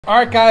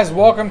Alright guys,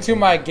 welcome to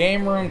my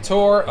game room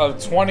tour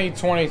of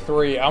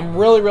 2023. I'm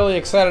really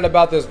excited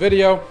about this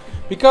video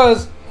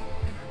because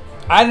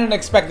I didn't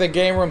expect the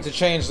game room to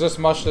change this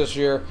much this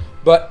year,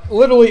 but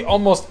literally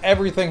almost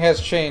everything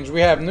has changed. We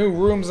have new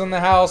rooms in the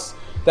house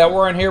that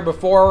weren't here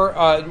before.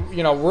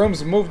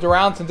 Rooms moved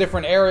around to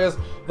different areas.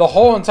 The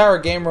whole entire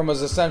game room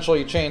has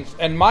essentially changed,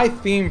 and my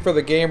theme for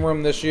the game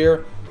room this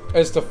year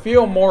is to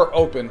feel more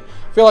open.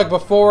 I feel like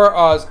before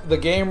the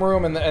game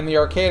room and the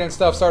arcade and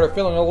stuff started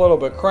feeling a little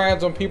bit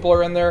cramped when people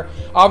are in there.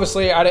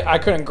 Obviously, I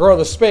couldn't grow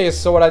the space,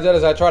 so what I did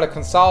is I tried to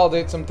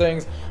consolidate some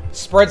things,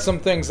 spread some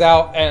things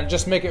out, and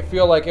just make it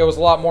feel like it was a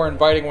lot more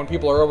inviting when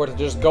people are over to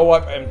just go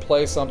up and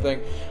play something.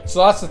 So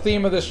that's the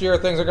theme of this year.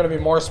 Things are going to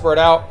be more spread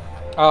out.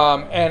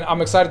 And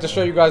I'm excited to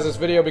show you guys this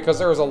video because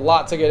there is a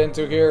lot to get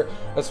into here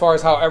as far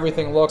as how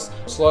everything looks.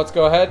 So let's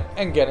go ahead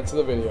and get into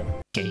the video.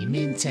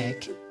 Gaming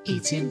tech,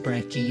 eating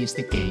brekkie is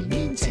the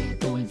gaming tech.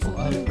 Going for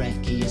a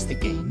brekkie is the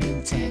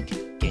gaming tech.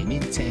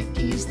 Gaming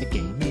techie is the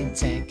gaming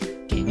tech.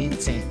 Gaming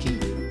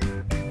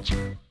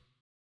techie.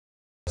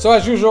 So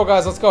as usual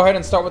guys, let's go ahead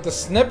and start with the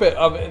snippet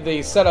of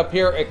the setup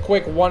here. A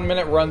quick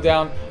 1-minute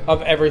rundown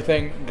of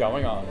everything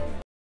going on.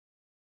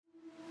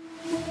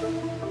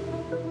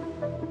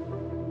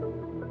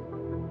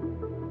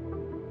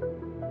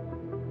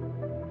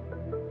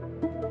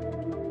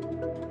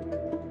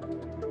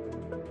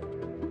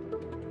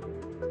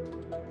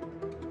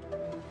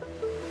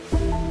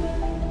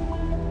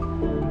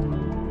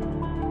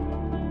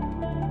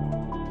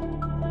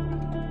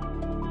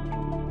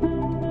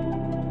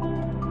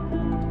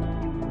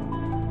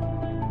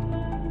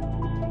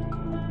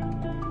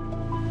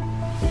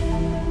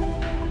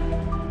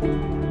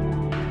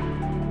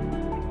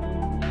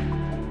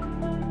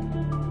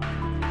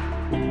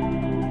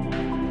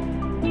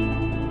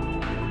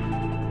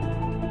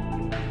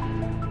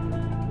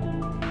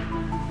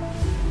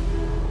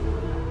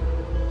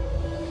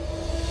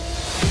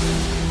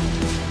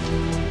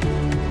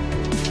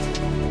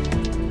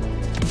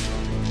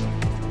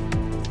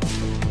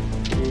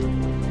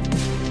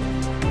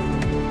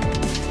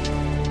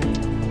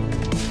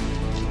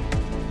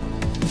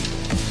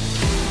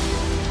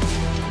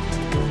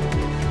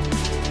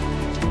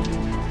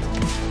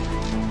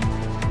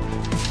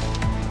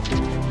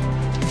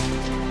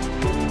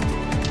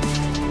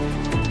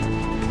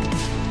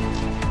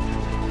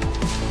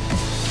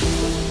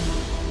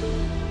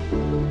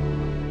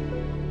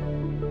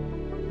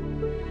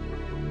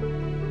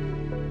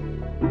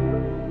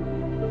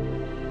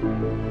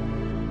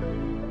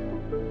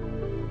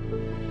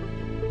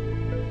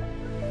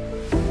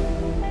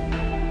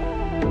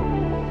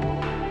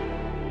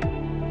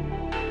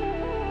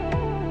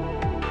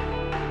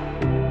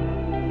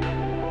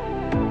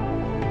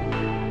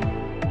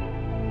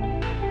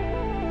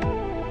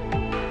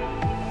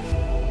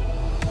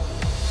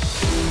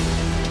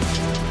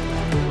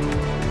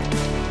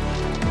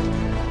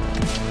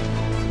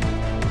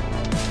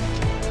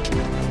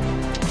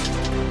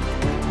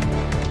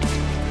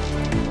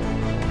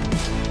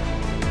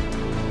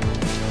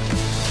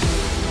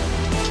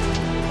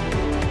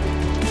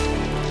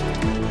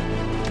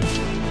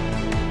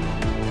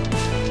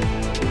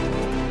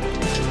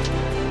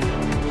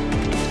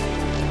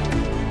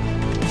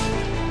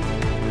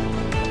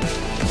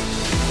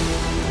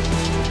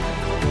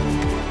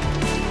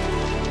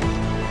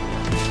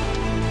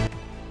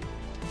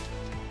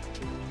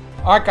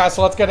 Alright guys,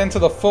 so let's get into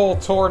the full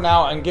tour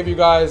now and give you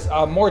guys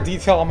more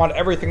detail about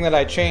everything that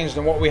I changed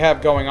and what we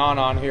have going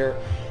on here.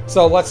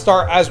 So let's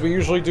start as we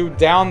usually do,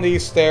 down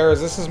these stairs.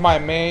 This is my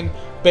main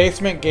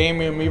basement game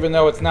room, even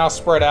though it's now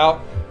spread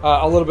out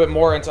a little bit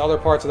more into other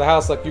parts of the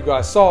house like you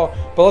guys saw.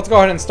 But let's go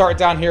ahead and start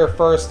down here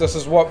first. This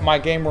is what my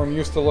game room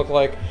used to look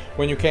like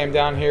when you came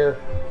down here.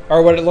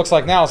 Or what it looks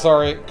like now,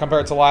 sorry,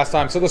 compared to last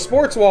time. So the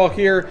sports wall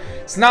here,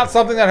 it's not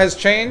something that has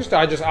changed.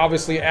 I just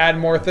obviously add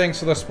more things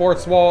to the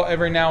sports wall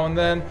every now and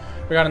then.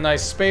 We got a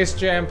nice Space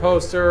Jam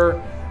poster,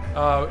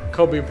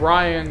 Kobe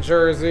Bryant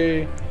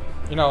jersey,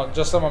 you know,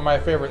 just some of my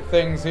favorite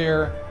things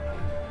here.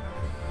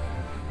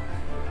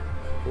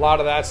 A lot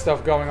of that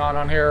stuff going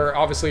on here.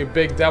 Obviously a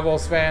big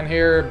Devils fan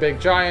here, big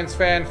Giants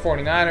fan,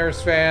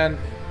 49ers fan,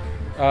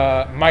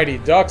 Mighty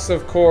Ducks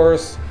of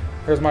course.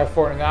 Here's my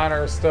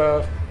 49ers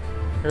stuff.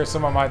 Here's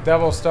some of my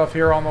Devil stuff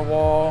here on the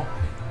wall,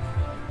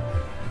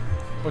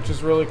 which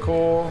is really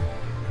cool.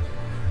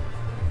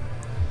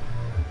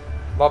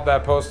 Love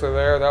that poster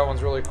there. That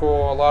one's really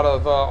cool. A lot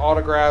of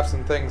autographs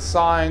and things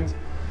signed,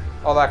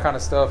 all that kind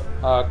of stuff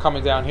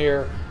coming down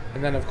here.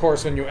 And then, of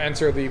course, when you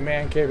enter the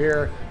man cave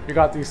here, you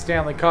got these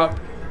Stanley Cup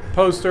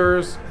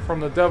posters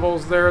from the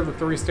Devils there, the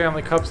 3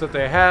 Stanley Cups that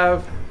they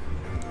have.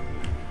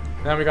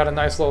 And then we got a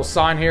nice little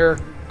sign here,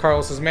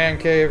 Carlos's man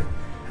cave.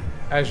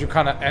 As you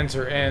kind of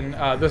enter in,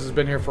 this has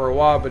been here for a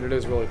while, but it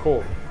is really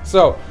cool.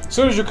 So, as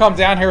soon as you come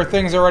down here,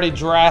 things already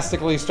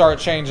drastically start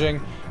changing.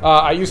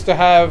 I used to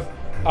have,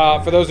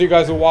 for those of you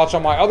guys who watch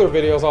on my other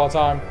videos all the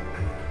time,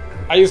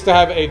 I used to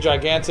have a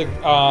gigantic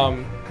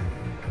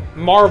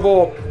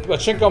Marvel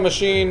pachinko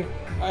machine,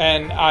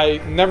 and I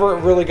never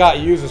really got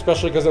used,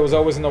 especially because it was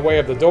always in the way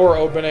of the door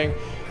opening.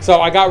 So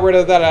I got rid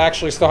of that. I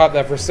actually still have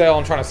that for sale.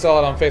 I'm trying to sell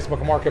it on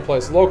Facebook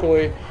Marketplace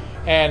locally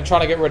and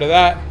trying to get rid of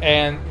that.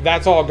 And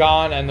that's all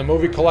gone. And the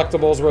movie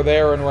collectibles were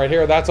there and right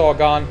here. That's all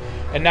gone.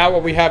 And now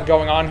what we have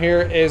going on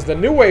here is the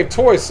New Wave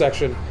Toys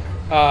section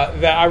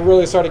that I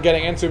really started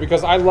getting into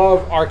because I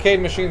love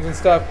arcade machines and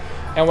stuff.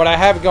 And what I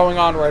have going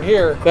on right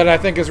here that I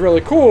think is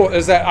really cool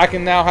is that I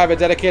can now have a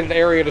dedicated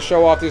area to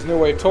show off these New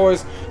Wave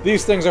toys.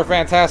 These things are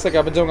fantastic.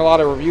 I've been doing a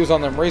lot of reviews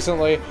on them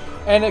recently.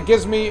 And it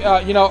gives me,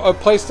 you know, a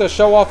place to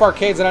show off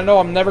arcades that I know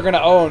I'm never going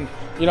to own,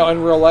 you know,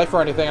 in real life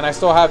or anything. And I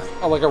still have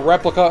like a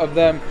replica of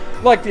them,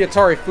 like the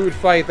Atari Food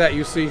Fight that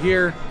you see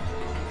here.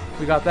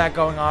 We got that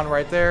going on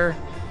right there.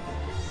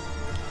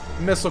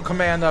 Missile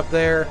Command up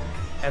there.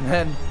 And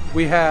then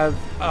we have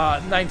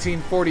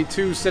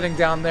 1942 sitting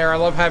down there. I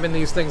love having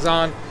these things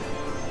on.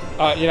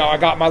 You know, I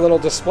got my little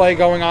display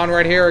going on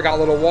right here. I got a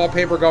little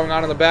wallpaper going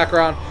on in the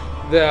background.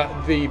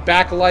 The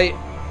backlight,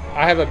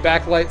 I have a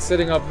backlight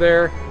sitting up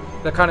there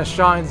that kind of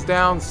shines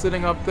down,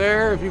 sitting up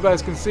there. If you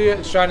guys can see it,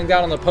 it's shining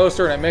down on the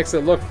poster, and it makes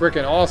it look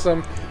freaking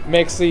awesome.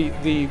 Makes the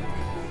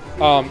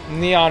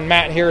neon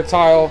matte here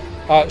tile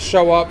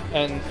show up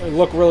and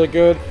look really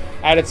good.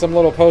 Added some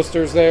little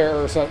posters there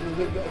or some,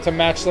 to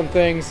match some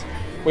things.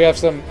 We have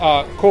some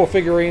cool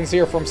figurines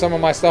here from some of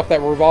my stuff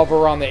that revolve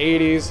around the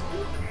 80s.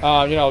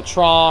 You know,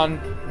 Tron,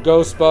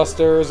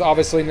 Ghostbusters,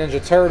 obviously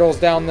Ninja Turtles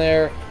down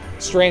there.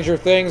 Stranger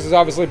Things is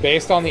obviously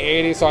based on the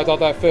 80s, so I thought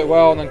that fit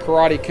well. And then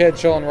Karate Kid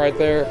chilling right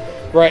there,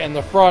 right in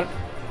the front.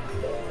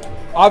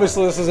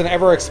 Obviously, this is an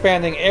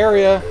ever-expanding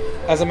area.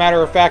 As a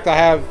matter of fact, I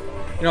have,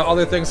 you know,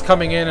 other things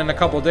coming in a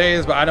couple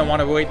days, but I don't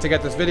want to wait to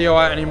get this video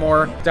out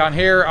anymore. Down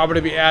here, I'm going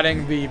to be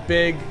adding the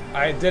big,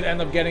 I did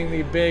end up getting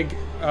the big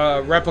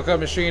replica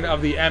machine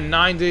of the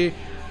M90.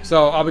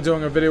 So I'll be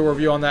doing a video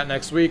review on that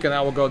next week, and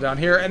that will go down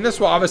here. And this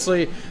will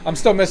obviously, I'm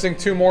still missing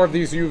 2 more of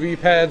these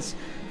UV pads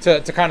to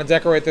kind of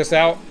decorate this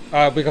out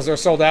because they're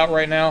sold out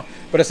right now.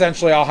 But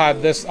essentially I'll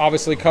have this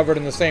obviously covered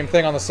in the same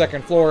thing on the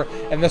second floor,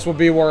 and this will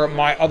be where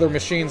my other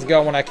machines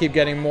go when I keep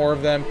getting more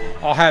of them.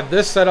 I'll have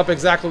this set up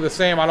exactly the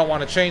same. I don't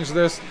want to change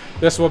this.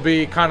 This will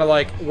be kind of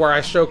like where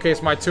I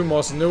showcase my 2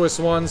 most newest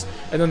ones,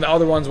 and then the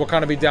other ones will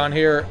kind of be down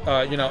here,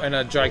 you know, in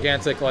a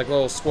gigantic like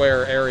little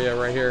square area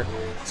right here.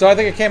 So I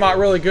think it came out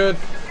really good.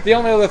 The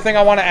only other thing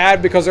I want to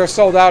add, because they're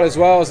sold out as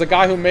well, is the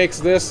guy who makes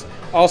this.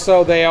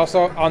 Also, they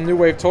also on New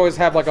Wave Toys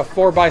have like a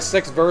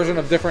 4x6 version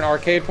of different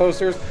arcade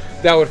posters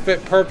that would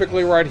fit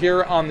perfectly right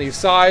here on these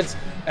sides.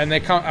 And they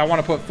come, I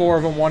want to put 4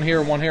 of them, one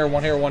here, one here,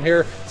 one here, one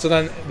here. So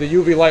then the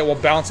UV light will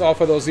bounce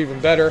off of those even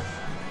better,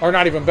 or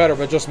not even better,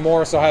 but just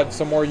more. So I have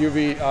some more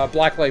UV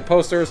blacklight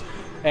posters,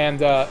 and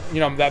you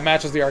know, that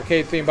matches the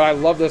arcade theme. But I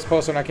love this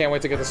poster, and I can't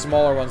wait to get the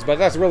smaller ones. But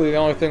that's really the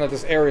only thing that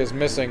this area is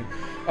missing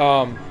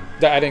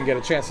that I didn't get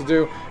a chance to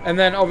do. And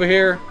then over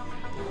here,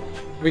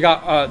 we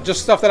got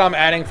just stuff that I'm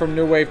adding from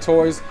New Wave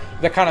Toys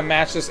that kind of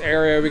match this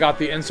area. We got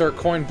the insert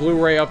coin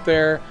Blu-ray up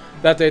there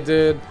that they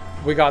did.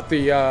 We got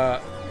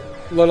the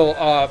little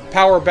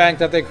power bank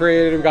that they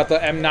created. We got the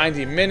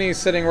M90 Mini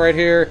sitting right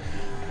here.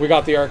 We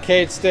got the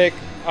arcade stick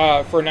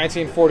for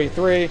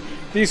 1943.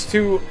 These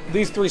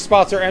 3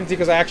 spots are empty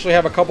because I actually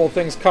have a couple of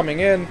things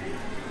coming in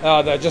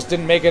that just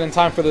didn't make it in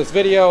time for this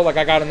video. Like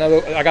I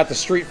got the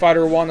Street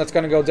Fighter one that's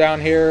going to go down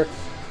here.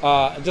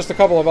 Just a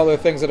couple of other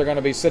things that are going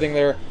to be sitting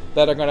there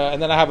that are going to, and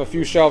then I have a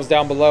few shelves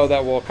down below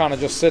that will kind of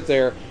just sit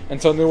there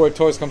until New Wave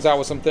Toys comes out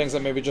with some things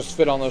that maybe just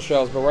fit on those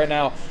shelves. But right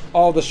now,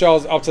 all the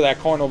shelves up to that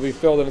corner will be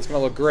filled, and it's going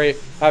to look great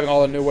having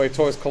all the New Wave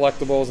Toys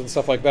collectibles and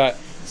stuff like that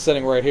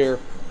sitting right here.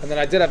 And then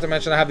I did have to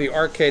mention I have the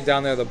arcade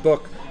down there, the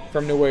book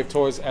from New Wave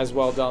Toys as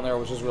well down there,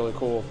 which is really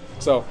cool.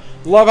 So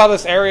love how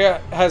this area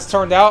has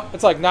turned out.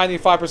 It's like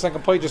 95%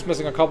 complete, just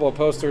missing a couple of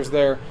posters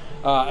there,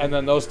 and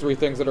then those 3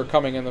 things that are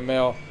coming in the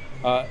mail.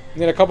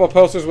 Need a couple of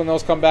posters when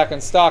those come back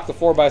in stock, the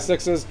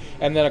 4x6s,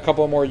 and then a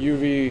couple more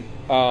UV,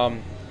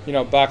 you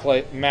know,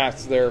 backlight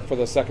mats there for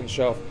the second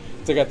shelf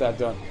to get that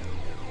done.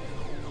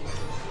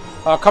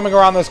 Coming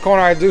around this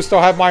corner, I do still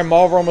have my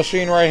Marvel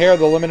machine right here,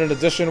 the limited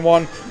edition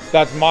one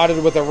that's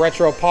modded with a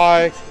Retro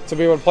Pi to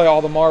be able to play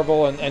all the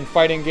Marvel and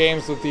fighting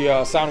games with the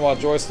Soundwall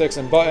joysticks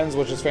and buttons,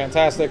 which is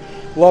fantastic.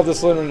 Love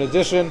this limited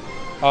edition.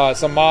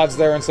 Some mods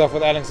there and stuff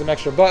with adding some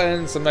extra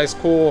buttons, some nice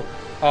cool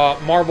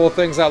Marvel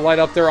things that light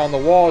up there on the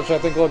wall, which I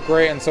think look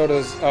great, and so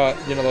does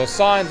you know, those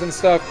signs and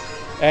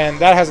stuff. And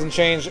that hasn't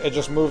changed, it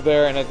just moved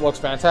there and it looks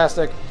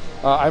fantastic.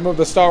 I moved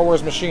the Star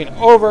Wars machine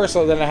over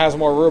so then it has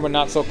more room and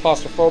not so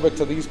claustrophobic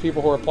to these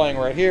people who are playing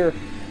right here.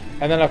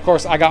 And then of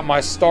course I got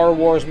my Star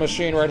Wars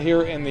machine right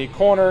here in the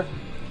corner.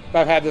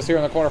 I've had this here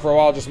in the corner for a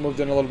while, just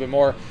moved in a little bit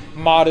more.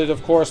 Modded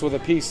of course with a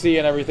PC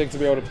and everything to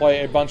be able to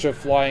play a bunch of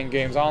flying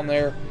games on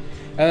there.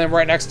 And then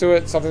right next to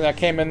it, something that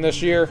came in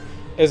this year,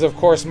 is of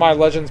course my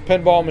Legends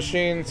pinball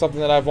machine, something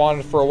that I've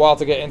wanted for a while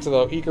to get into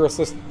the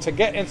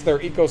ecosystem, their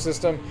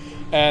ecosystem,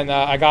 and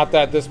I got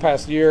that this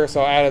past year,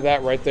 so I added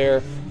that right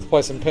there to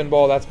play some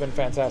pinball. That's been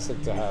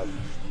fantastic to have.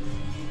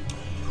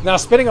 Now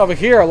spinning over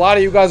here, a lot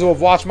of you guys who have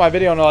watched my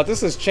video know that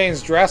this has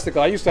changed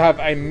drastically. I used to have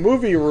a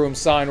movie room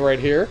sign right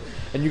here,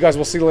 and you guys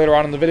will see later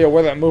on in the video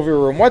where that movie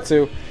room went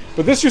to.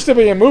 But this used to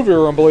be a movie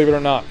room, believe it or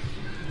not.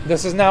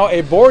 This is now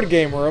a board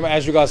game room,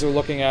 as you guys are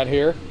looking at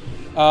here.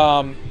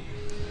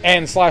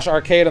 And slash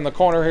arcade in the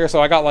corner here.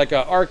 So I got like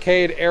an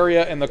arcade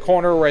area in the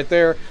corner right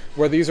there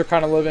where these are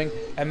kind of living.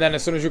 And then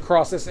as soon as you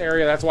cross this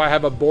area, that's why I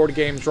have a board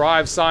game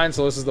drive sign.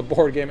 So this is the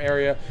board game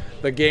area.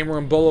 The game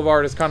room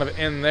boulevard is kind of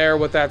in there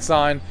with that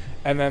sign.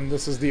 And then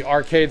this is the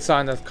arcade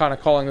sign that's kind of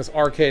calling this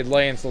arcade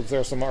lane. So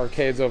there's some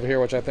arcades over here,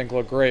 which I think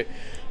look great.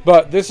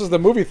 But this is the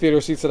movie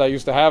theater seats that I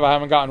used to have. I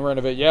haven't gotten rid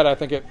of it yet. I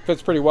think it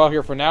fits pretty well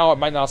here for now. It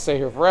might not stay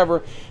here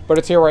forever, but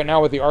it's here right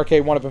now with the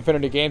Arcade One of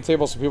Infinity game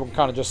table, so people can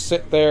kind of just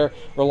sit there,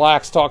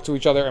 relax, talk to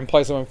each other, and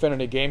play some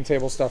Infinity game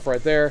table stuff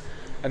right there.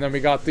 And then we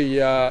got the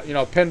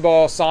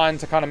pinball sign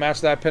to kind of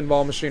match that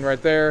pinball machine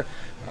right there.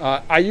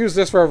 I use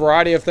this for a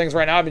variety of things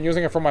right now. I've been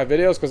using it for my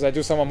videos because I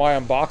do some of my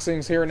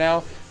unboxings here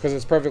now because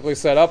it's perfectly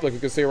set up. Like you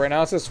can see right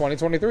now, it says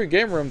 2023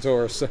 Game Room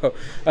Tour, so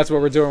that's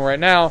what we're doing right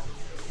now.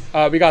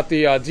 We got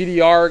the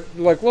DDR,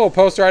 like little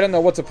poster. I didn't know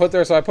what to put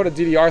there, so I put a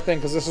DDR thing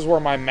because this is where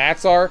my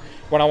mats are.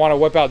 When I want to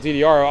whip out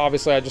DDR,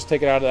 obviously I just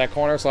take it out of that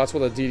corner, so that's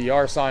where the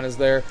DDR sign is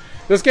there.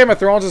 This Game of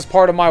Thrones is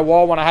part of my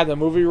wall when I had the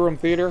movie room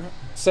theater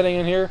sitting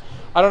in here.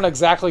 I don't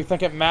exactly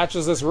think it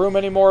matches this room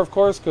anymore, of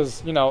course,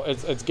 because, you know,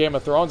 it's Game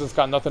of Thrones. It's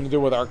got nothing to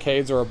do with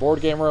arcades or a board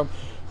game room.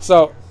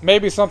 So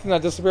maybe something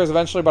that disappears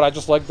eventually, but I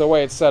just like the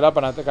way it's set up,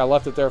 and I think I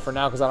left it there for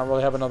now because I don't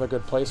really have another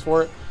good place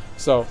for it.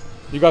 So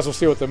you guys will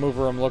see what the movie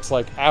room looks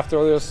like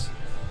after this.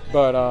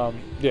 But,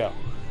 yeah,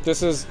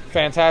 this is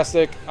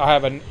fantastic. I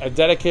have a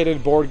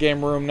dedicated board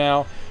game room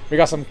now. We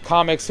got some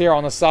comics here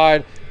on the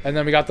side, and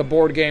then we got the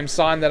board game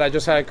sign that I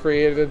just had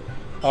created.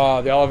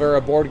 The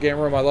Oliveira board game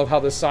room. I love how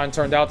this sign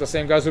turned out. The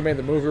same guys who made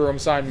the movie room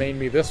sign made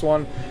me this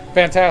one.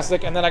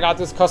 Fantastic. And then I got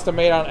this custom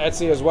made on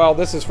Etsy as well.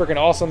 This is freaking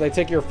awesome. They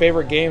take your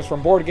favorite games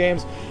from board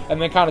games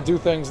and then kind of do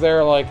things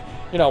there like,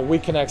 you know, We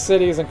Connect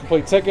Cities and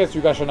Complete Tickets.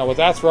 You guys should know what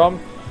that's from.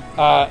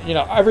 You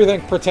know,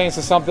 everything pertains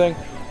to something.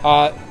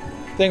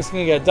 Things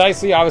can get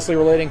dicey, obviously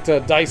relating to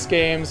dice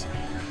games.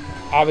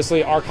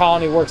 Obviously, our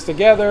colony works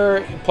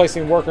together,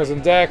 placing workers in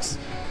decks.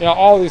 You know,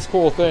 all these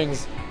cool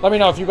things. Let me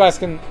know if you guys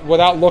can,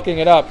 without looking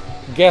it up,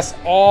 guess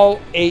all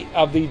 8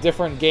 of the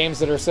different games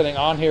that are sitting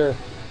on here.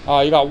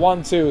 You got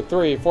 1, 2,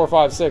 3, 4,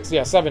 5, 6,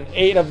 yeah, 7,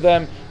 8 of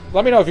them.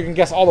 Let me know if you can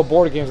guess all the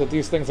board games that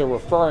these things are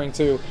referring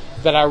to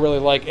that I really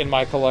like in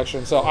my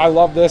collection. So I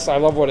love this. I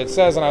love what it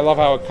says, and I love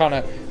how it kind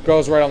of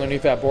goes right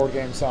underneath that board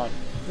game sign.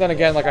 Then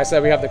again, like I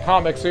said, we have the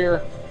comics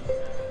here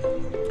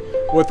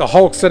with the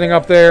Hulk sitting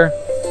up there.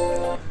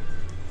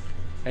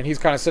 And he's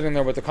kind of sitting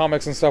there with the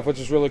comics and stuff, which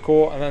is really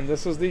cool. And then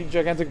this is the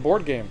gigantic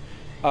board game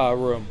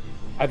room.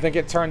 I think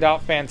it turned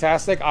out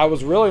fantastic. I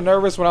was really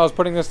nervous when I was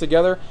putting this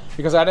together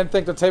because I didn't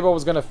think the table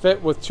was going to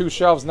fit with 2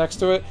 shelves next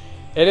to it.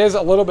 It is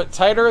a little bit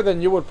tighter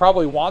than you would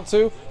probably want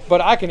to, but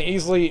I can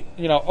easily,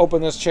 you know,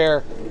 open this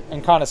chair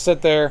and kind of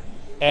sit there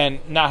and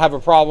not have a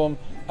problem.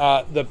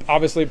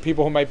 Obviously,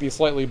 people who might be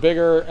slightly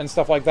bigger and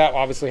stuff like that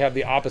obviously have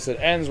the opposite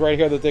ends right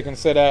here that they can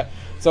sit at.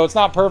 So it's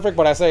not perfect,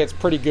 but I say it's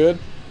pretty good.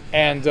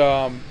 And,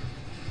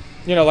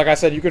 you know, like I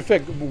said, you could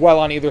fit well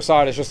on either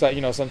side. It's just that,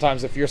 you know,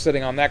 sometimes if you're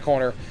sitting on that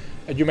corner,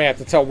 you may have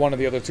to tell one of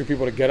the other 2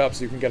 people to get up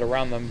so you can get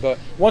around them. But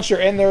once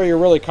you're in there, you're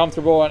really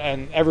comfortable,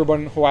 and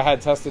everyone who I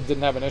had tested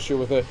didn't have an issue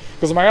with it.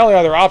 Because my only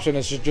other option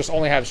is to just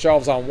only have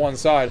shelves on one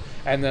side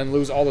and then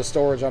lose all the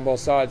storage on both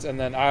sides. And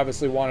then I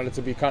obviously wanted it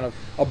to be kind of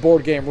a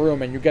board game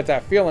room, and you get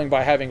that feeling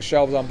by having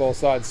shelves on both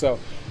sides. So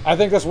I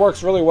think this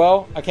works really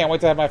well. I can't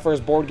wait to have my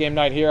first board game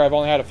night here. I've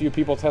only had a few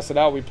people test it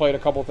out. We played a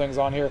couple things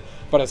on here.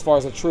 But as far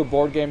as a true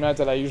board game night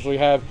that I usually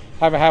have,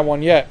 haven't had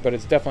one yet, but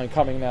it's definitely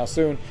coming now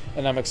soon,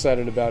 and I'm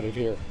excited about it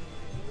here.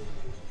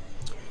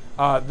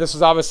 This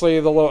is obviously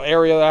the little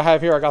area that I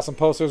have here. I got some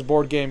posters,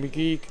 Board Game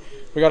Geek.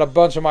 We got a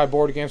bunch of my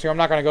board games here. I'm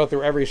not going to go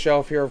through every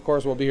shelf here. Of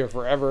course, we'll be here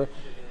forever.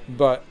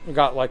 But we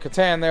got like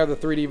Catan there, the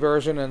 3D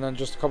version, and then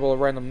just a couple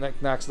of random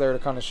knickknacks there to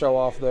kind of show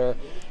off there.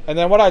 And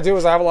then what I do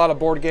is I have a lot of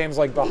board games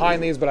like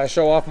behind these, but I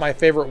show off my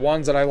favorite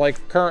ones that I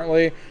like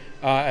currently.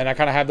 And I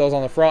kind of have those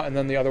on the front, and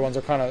then the other ones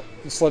are kind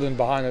of slid in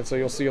behind it. So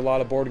you'll see a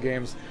lot of board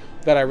games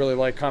that I really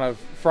like kind of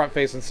front,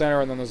 face, and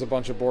center. And then there's a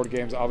bunch of board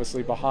games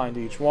obviously behind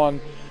each one.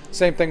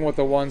 Same thing with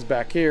the ones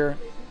back here,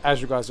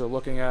 as you guys are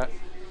looking at.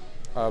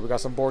 We got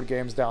some board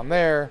games down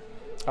there.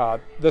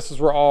 This is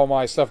where all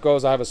my stuff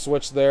goes. I have a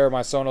switch there,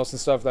 my Sonos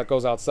and stuff that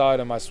goes outside,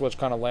 and my switch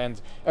kind of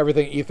lands,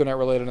 everything Ethernet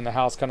related in the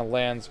house kind of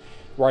lands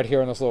right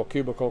here in this little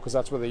cubicle, because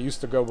that's where they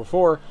used to go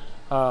before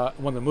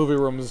when the movie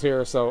room was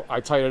here. So I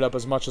tied it up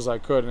as much as I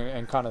could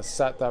and kind of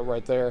set that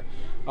right there.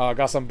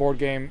 Got some board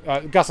game,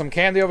 got some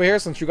candy over here.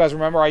 Since you guys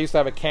remember, I used to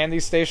have a candy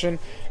station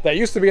that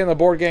used to be in the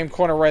board game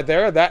corner right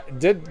there. That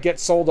did get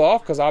sold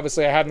off because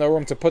obviously I have no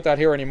room to put that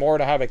here anymore,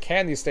 to have a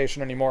candy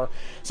station anymore.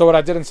 So what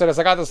I did instead is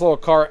I got this little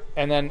cart,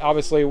 and then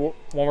obviously when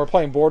we're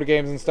playing board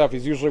games and stuff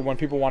is usually when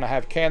people want to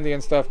have candy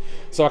and stuff.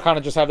 So I kind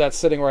of just have that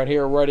sitting right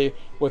here ready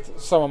with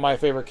some of my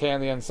favorite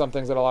candy and some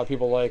things that a lot of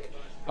people like.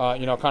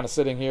 You know, kind of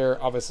sitting here.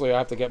 Obviously, I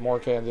have to get more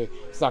candy.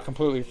 It's not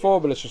completely full,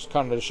 but it's just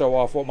kind of to show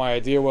off what my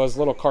idea was.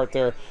 Little cart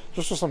there,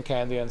 just for some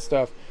candy and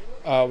stuff.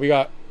 We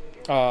got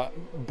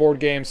board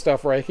game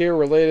stuff right here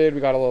related.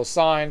 We got a little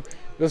sign.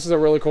 This is a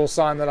really cool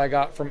sign that I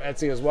got from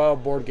Etsy as well,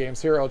 Board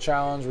Games Hero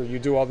Challenge, where you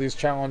do all these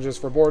challenges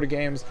for board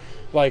games,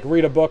 like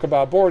read a book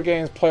about board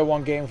games, play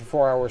one game for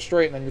 4 hours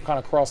straight, and then you kind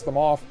of cross them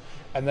off,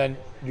 and then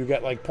you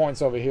get like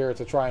points over here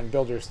to try and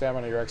build your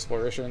stamina, your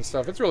exploration and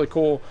stuff. It's really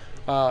cool,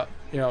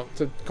 you know,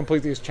 to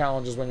complete these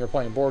challenges when you're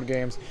playing board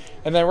games.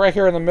 And then right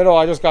here in the middle,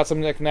 I just got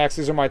some knickknacks.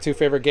 These are my 2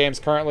 favorite games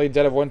currently.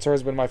 Dead of Winter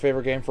has been my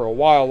favorite game for a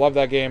while. Love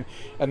that game.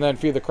 And then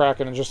Feed the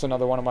Kraken is just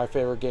another one of my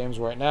favorite games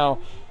right now.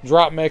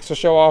 Drop Mix to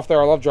show off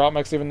there. I love Drop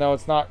Mix even though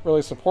it's not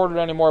really supported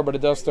anymore, but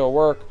it does still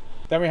work.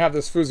 Then we have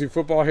this Fuzzy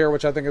Football here,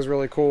 which I think is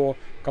really cool.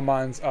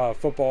 Combines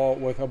football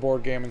with a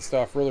board game and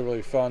stuff. Really,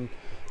 really fun.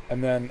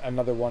 And then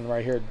another one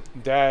right here,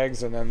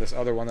 Dags, and then this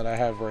other one that I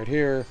have right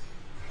here.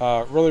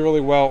 Really,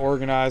 really well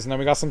organized. And then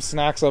we got some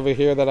snacks over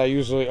here that I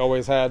usually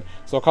always had.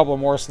 So a couple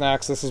more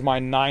snacks. This is my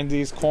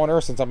 90s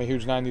corner, since I'm a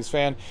huge 90s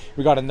fan.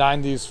 We got a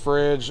 90s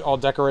fridge, all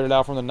decorated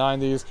out from the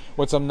 90s,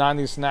 with some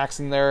 90s snacks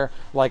in there,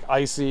 like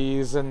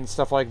ices and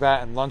stuff like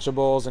that, and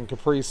Lunchables and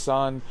Capri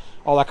Sun,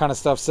 all that kind of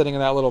stuff sitting in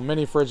that little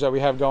mini fridge that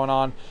we have going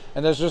on.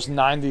 And there's just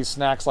 90s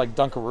snacks like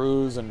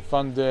Dunkaroos and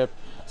Fun Dip,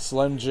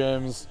 Slim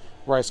Jims,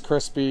 Rice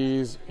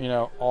Krispies, you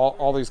know,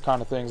 all these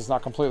kind of things. It's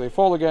not completely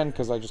full again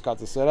because I just got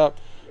this set up,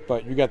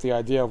 but you get the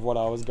idea of what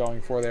I was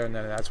going for there. And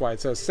then that's why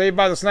it says Saved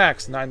by the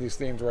Snacks, 90s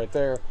themes right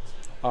there.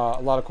 A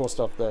lot of cool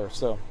stuff there.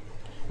 So,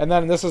 and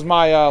then this is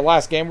my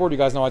last game board. You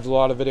guys know I do a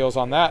lot of videos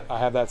on that. I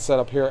have that set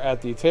up here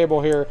at the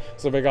table here.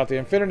 So we got the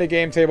Infinity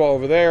game table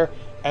over there,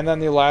 and then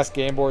the last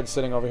game board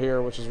sitting over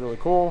here, which is really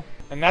cool.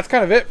 And that's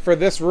kind of it for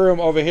this room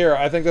over here.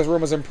 I think this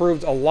room has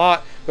improved a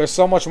lot. There's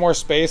so much more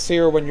space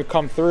here when you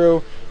come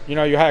through. You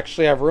know, you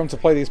actually have room to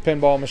play these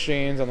pinball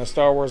machines and the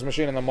Star Wars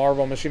machine and the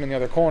Marvel machine in the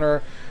other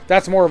corner.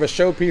 That's more of a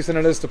showpiece than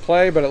it is to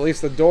play, but at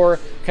least the door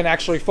can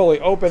actually fully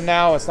open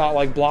now. It's not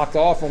like blocked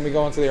off when we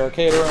go into the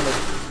arcade room.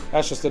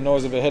 That's just the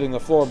noise of it hitting the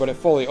floor, but it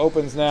fully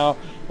opens now,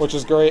 which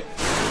is great.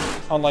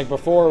 Unlike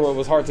before, where it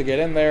was hard to get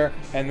in there,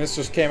 and this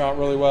just came out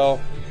really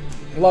well.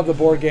 Love the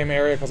board game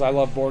area because I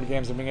love board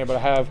games, and being able to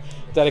have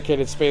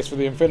dedicated space for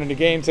the Infinity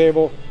game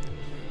table,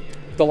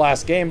 the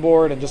last game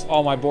board, and just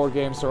all my board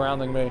games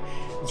surrounding me.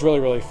 It's really,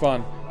 really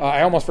fun.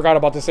 I almost forgot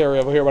about this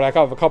area over here, but I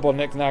have a couple of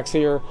knickknacks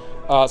here,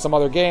 some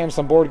other games,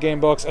 some board game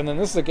books, and then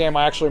this is a game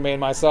I actually made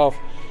myself.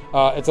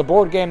 It's a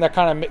board game that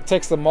kind of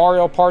takes the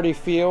Mario Party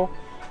feel,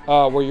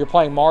 where you're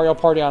playing Mario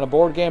Party on a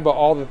board game, but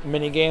all the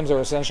mini games are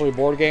essentially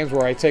board games,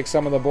 where I take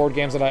some of the board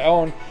games that I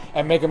own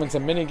and make them into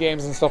mini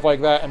games and stuff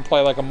like that, and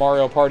play like a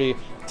Mario Party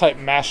type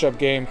mashup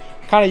game.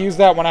 Kind of use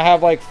that when I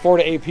have like 4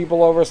 to 8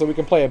 people over, so we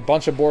can play a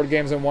bunch of board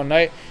games in one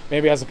night.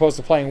 Maybe as opposed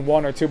to playing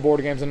 1 or 2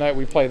 board games a night,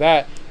 we play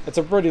that. It's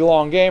a pretty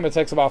long game. It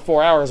takes about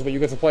 4 hours, but you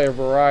get to play a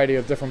variety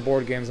of different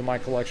board games in my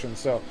collection.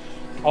 So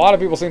a lot of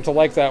people seem to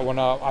like that when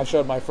I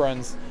showed my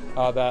friends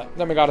that.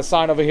 Then we got a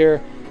sign over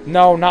here.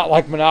 No, not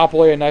like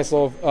Monopoly. A nice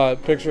little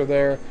picture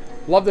there.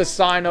 Love this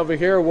sign over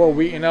here. Will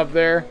Wheaton up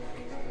there,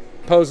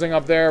 posing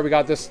up there. We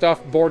got this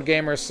stuff Board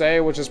Gamers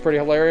Say, which is pretty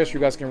hilarious. You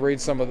guys can read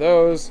some of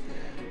those.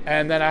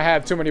 And then I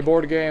have Too Many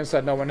Board Games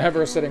That No One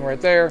Ever sitting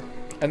right there.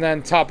 And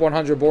then Top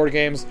 100 Board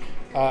Games.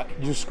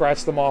 You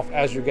scratch them off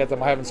as you get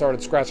them. I haven't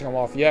started scratching them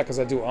off yet because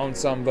I do own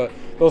some, but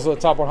those are the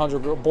top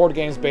 100 board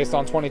games based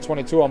on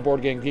 2022 on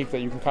Board Game Geek that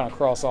you can kind of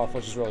cross off,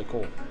 which is really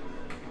cool.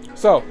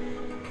 So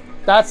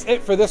that's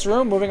it for this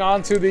room. Moving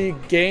on to the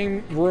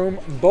Game Room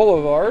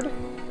Boulevard.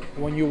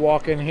 When you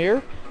walk in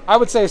here, I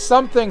would say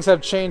some things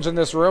have changed in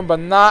this room, but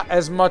not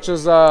as much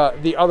as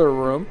the other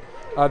room.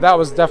 That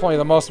was definitely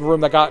the most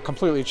room that got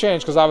completely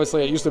changed, because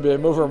obviously it used to be a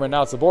move room and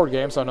now it's a board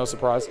game, so no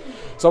surprise.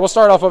 So we'll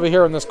start off over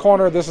here in this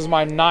corner. This is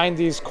my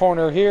 90s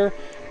corner here.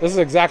 This is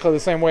exactly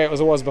the same way it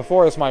was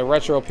before. It's my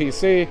retro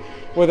PC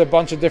with a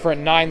bunch of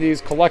different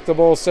 90s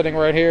collectibles sitting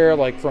right here,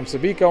 like from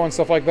Subico and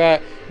stuff like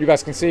that. You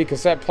guys can see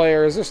cassette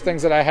players, just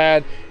things that I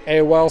had,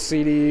 AOL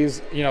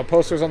CDs, you know,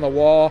 posters on the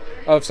wall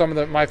of some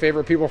of my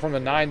favorite people from the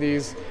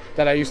 90s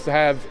that I used to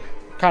have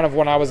kind of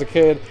when I was a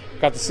kid.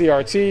 Got the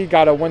CRT,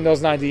 got a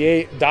Windows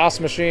 98 DOS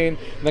machine,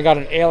 and then got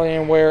an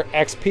Alienware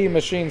XP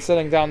machine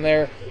sitting down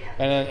there,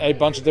 and then a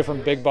bunch of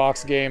different big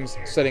box games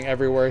sitting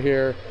everywhere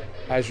here,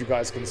 as you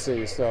guys can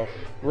see. So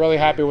really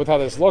happy with how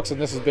this looks, and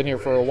this has been here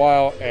for a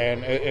while,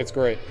 and it's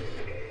great.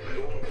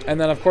 And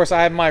then of course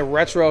I have my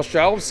retro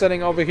shelves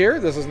sitting over here.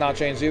 This has not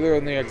changed either,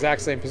 in the exact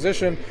same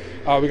position.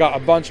 We got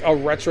a bunch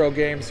of retro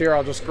games here.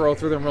 I'll just scroll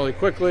through them really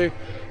quickly.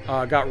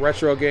 Got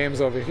retro games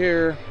over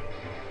here,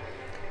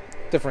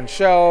 different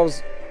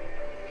shelves.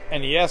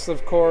 NES,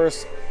 of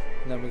course,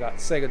 and then we got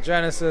Sega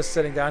Genesis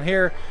sitting down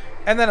here,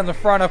 and then in the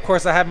front, of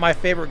course, I have my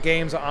favorite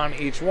games on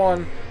each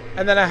one,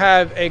 and then I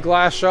have a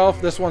glass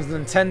shelf. This one's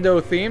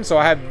Nintendo themed, so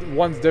I have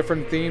one's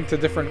different theme to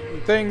different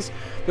things.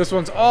 This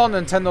one's all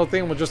Nintendo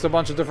themed with just a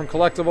bunch of different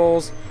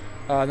collectibles.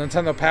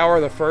 Nintendo Power,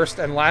 the first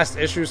and last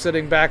issue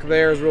sitting back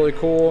there, is really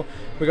cool.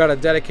 We got a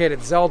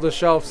dedicated Zelda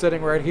shelf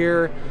sitting right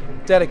here,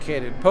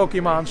 dedicated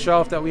Pokemon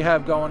shelf that we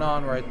have going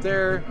on right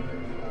there.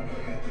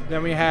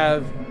 Then we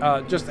have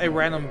just a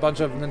random bunch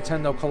of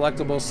Nintendo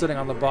collectibles sitting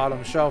on the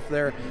bottom shelf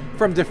there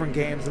from different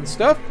games and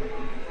stuff.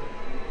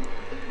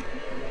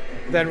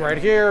 Then right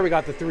here, we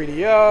got the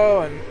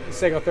 3DO and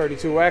Sega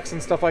 32X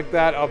and stuff like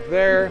that up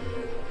there.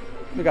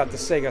 We got the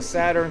Sega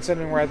Saturn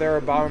sitting right there.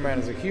 Bomberman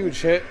is a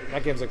huge hit.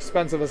 That game's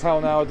expensive as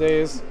hell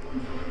nowadays.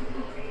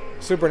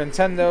 Super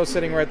Nintendo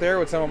sitting right there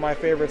with some of my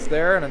favorites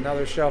there. And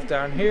another shelf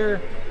down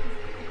here.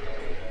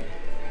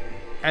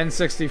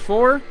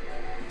 N64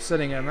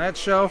 sitting in that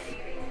shelf.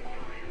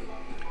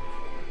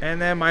 And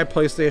then my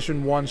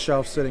PlayStation 1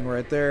 shelf sitting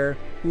right there.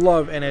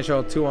 Love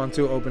NHL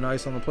 2-on-2 Open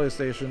Ice on the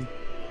PlayStation.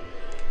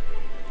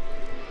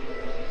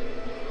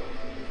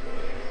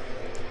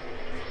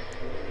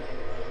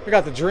 We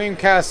got the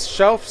Dreamcast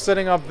shelf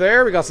sitting up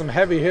there. We got some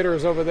heavy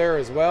hitters over there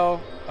as well.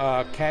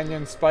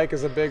 Canyon Spike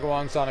is a big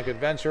one. Sonic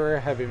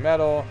Adventure, Heavy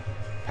Metal,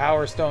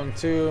 Power Stone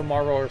 2,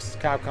 Marvel vs.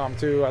 Capcom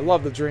 2. I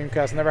love the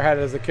Dreamcast. Never had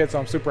it as a kid, so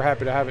I'm super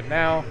happy to have it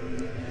now.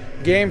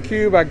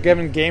 GameCube. I've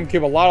given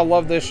GameCube a lot of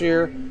love this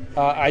year.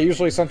 I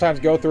usually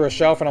sometimes go through a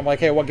shelf and I'm like,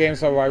 hey, what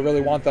games do I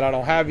really want that I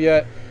don't have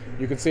yet?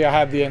 You can see I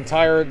have the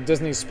entire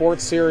Disney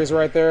Sports series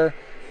right there.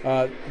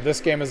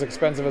 This game is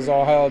expensive as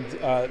all hell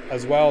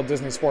as well.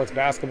 Disney Sports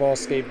Basketball,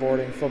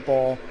 Skateboarding,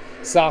 Football,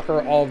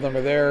 Soccer, all of them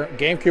are there.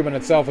 GameCube in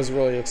itself is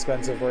really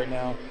expensive right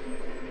now.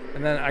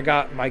 And then I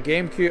got my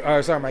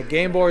my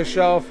Game Boy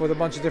shelf with a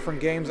bunch of different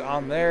games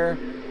on there.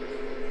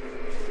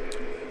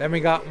 Then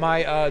we got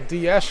my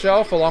DS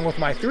shelf along with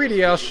my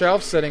 3DS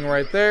shelf sitting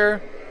right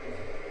there.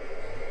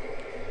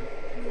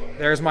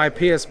 There's my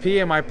PSP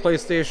and my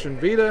PlayStation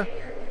Vita,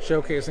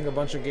 showcasing a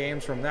bunch of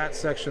games from that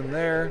section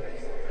there.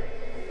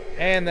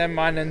 And then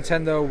my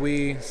Nintendo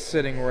Wii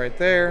sitting right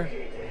there.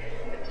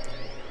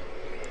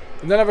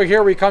 And then over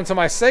here we come to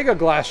my Sega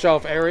glass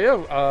shelf area.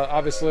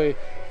 Obviously,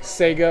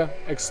 Sega,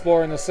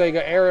 exploring the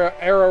Sega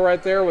era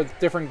right there with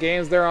different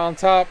games there on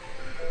top.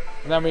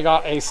 And then we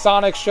got a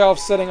Sonic shelf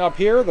sitting up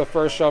here, the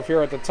first shelf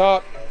here at the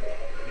top.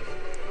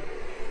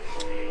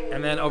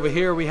 And then over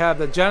here we have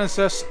the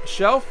Genesis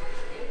shelf.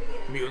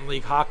 Mutant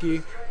League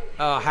Hockey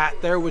hat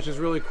there, which is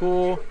really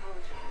cool.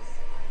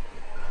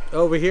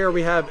 Over here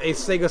we have a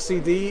Sega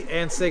CD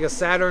and Sega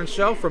Saturn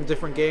shelf from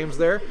different games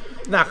there.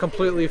 Not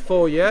completely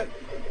full yet,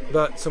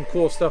 but some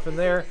cool stuff in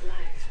there.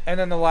 And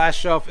then the last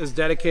shelf is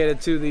dedicated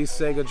to the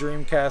Sega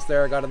Dreamcast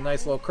there. I got a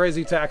nice little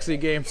Crazy Taxi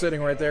game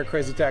sitting right there,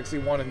 Crazy Taxi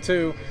 1 and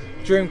 2.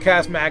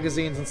 Dreamcast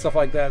magazines and stuff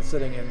like that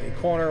sitting in the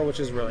corner, which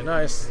is really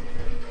nice.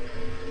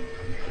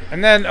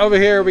 And then over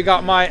here we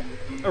got my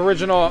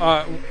original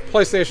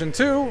PlayStation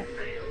 2.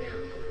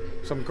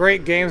 Some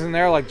great games in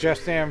there like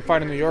Just Stand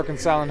Fighting New York and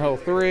Silent Hill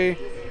 3.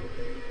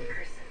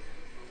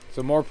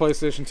 Some more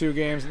PlayStation 2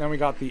 games. And then we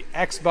got the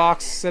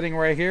Xbox sitting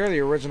right here, the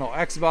original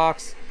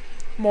Xbox.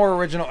 More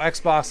original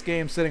Xbox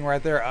games sitting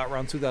right there.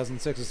 Outrun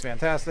 2006 is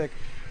fantastic.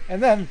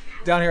 And then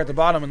down here at the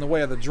bottom in the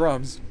way of the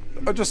drums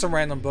are just some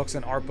random books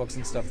and art books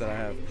and stuff that I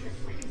have.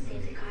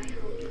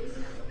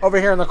 Over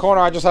here in the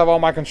corner, I just have all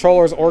my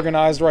controllers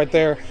organized right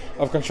there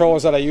of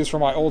controllers that I use for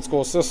my old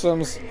school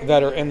systems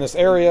that are in this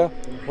area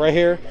right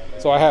here.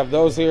 So I have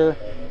those here.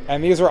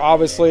 And these are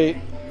obviously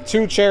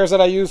two chairs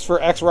that I use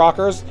for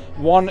X-Rockers.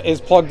 One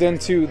is plugged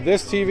into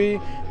this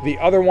TV. The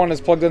other one is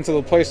plugged into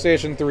the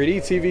PlayStation 3D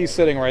TV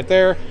sitting right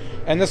there.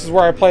 And this is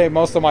where I play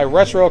most of my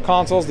retro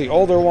consoles, the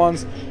older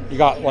ones. You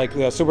got like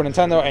the Super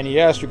Nintendo,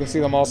 NES. You can see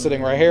them all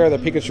sitting right here. The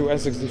Pikachu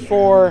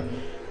N64.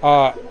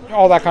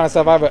 All that kind of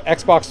stuff. I have an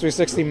Xbox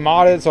 360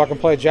 modded so I can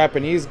play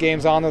Japanese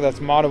games on there. That's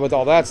modded with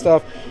all that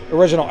stuff.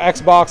 Original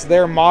Xbox,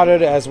 they're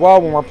modded as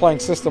well when we're playing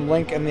System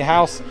Link in the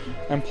house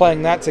and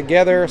playing that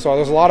together. So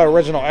there's a lot of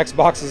original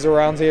Xboxes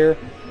around here.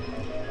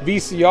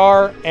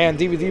 VCR and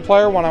DVD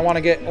player when I want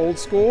to get old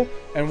school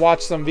and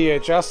watch some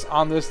VHS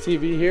on this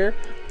TV here.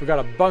 We've got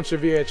a bunch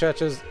of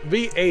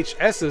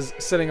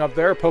VHSs sitting up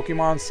there.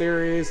 Pokemon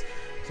series,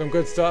 some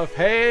good stuff.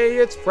 Hey,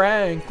 it's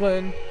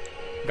Franklin.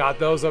 Got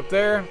those up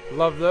there.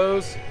 Love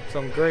those.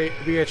 Some great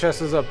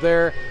VHSs up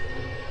there.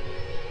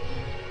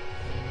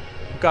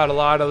 Got a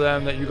lot of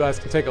them that you guys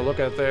can take a look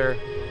at there.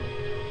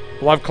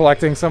 Love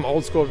collecting some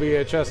old school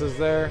VHSs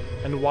there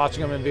and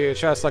watching them in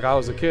VHS like I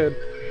was a kid.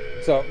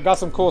 So got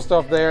some cool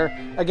stuff there.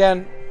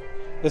 Again,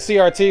 the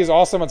CRT is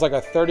awesome. It's like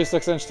a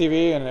 36-inch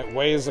TV and it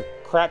weighs a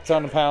crap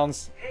ton of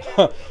pounds.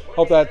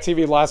 Hope that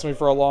TV lasts me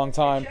for a long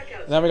time.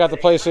 And then we got the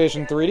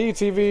PlayStation 3D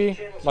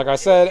TV, like I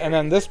said. And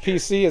then this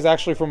PC is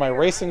actually for my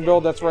racing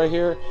build that's right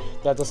here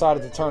that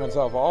decided to turn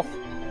itself off.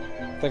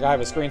 I think I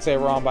have a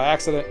screensaver on by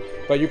accident.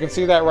 But you can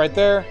see that right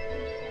there.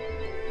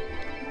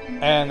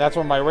 And that's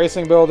where my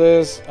racing build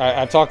is.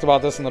 I've talked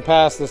about this in the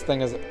past. This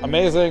thing is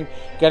amazing.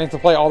 Getting to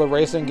play all the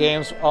racing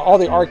games, all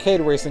the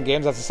arcade racing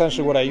games. That's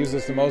essentially what I use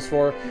this the most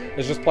for,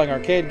 is just playing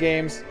arcade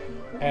games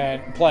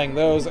and playing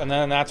those. And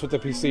then that's what the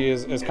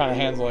PC is kind of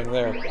handling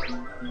there.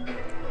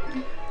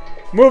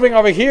 Moving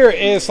over here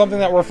is something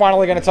that we're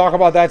finally going to talk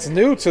about that's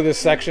new to this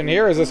section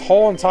here, is this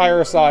whole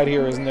entire side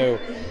here is new.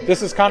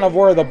 This is kind of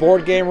where the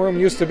board game room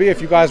used to be,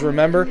 if you guys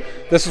remember.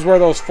 This is where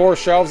those 4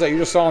 shelves that you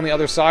just saw on the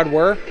other side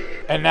were.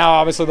 And now,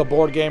 obviously, the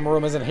board game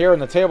room isn't here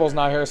and the table's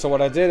not here. So what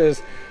I did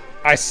is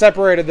I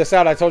separated this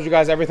out. I told you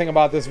guys everything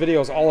about this video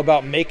is all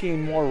about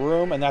making more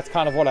room, and that's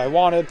kind of what I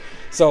wanted.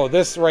 So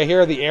this right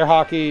here, the air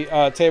hockey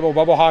table,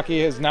 bubble hockey,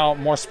 is now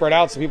more spread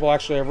out, so people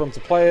actually have room to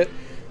play it.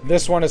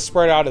 This one is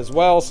spread out as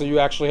well, so you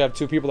actually have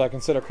two people that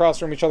can sit across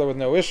from each other with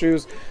no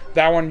issues.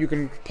 That one you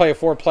can play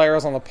 4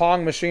 players on the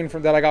Pong machine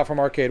that I got from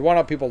Arcade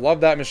 1-Up. People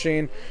love that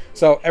machine.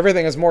 So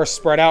everything is more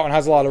spread out and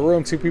has a lot of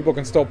room. 2 people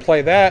can still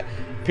play that.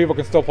 People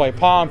can still play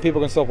Pong.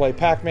 People can still play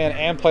Pac-Man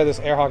and play this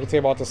air hockey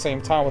table at the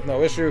same time with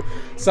no issue.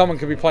 Someone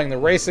could be playing the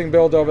racing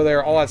build over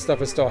there. All that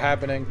stuff is still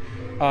happening,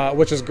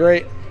 which is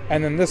great.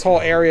 And then this whole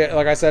area,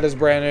 like I said, is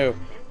brand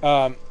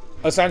new.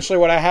 Essentially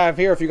what I have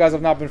here, if you guys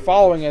have not been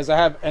following, is I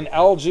have an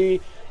LG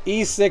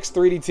E6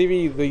 3D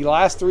TV, the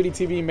last 3D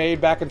TV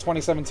made back in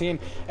 2017,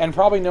 and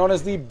probably known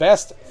as the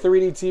best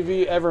 3D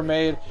TV ever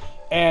made,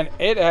 and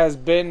it has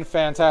been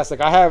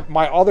fantastic. I have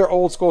my other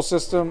old school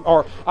system,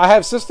 or I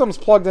have systems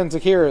plugged into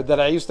here that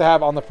I used to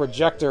have on the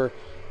projector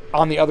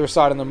on the other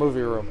side in the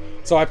movie room.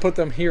 So I put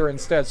them here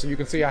instead, so you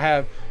can see I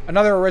have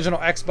another original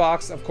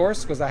Xbox, of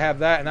course, because I have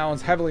that, and that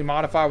one's heavily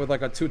modified with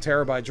like a 2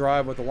 terabyte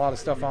drive with a lot of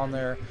stuff on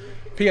there.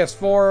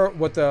 PS4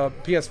 with the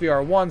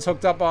PSVR 1s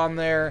hooked up on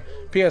there,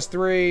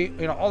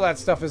 PS3, you know, all that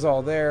stuff is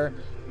all there.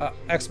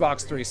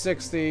 Xbox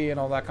 360 and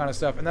all that kind of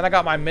stuff. And then I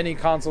got my mini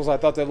consoles. I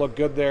thought they looked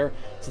good there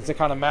since they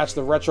kind of match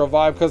the retro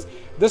vibe, because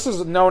this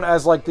is known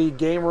as like the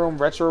game room,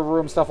 retro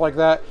room, stuff like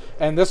that.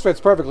 And this fits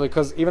perfectly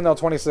because even though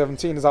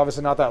 2017 is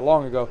obviously not that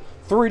long ago,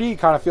 3D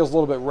kind of feels a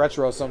little bit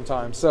retro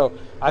sometimes. So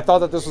I thought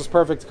that this was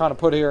perfect to kind of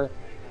put here.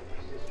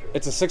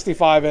 It's a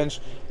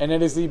 65-inch, and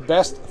it is the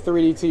best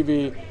 3D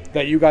TV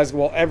that you guys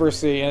will ever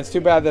see. And it's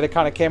too bad that it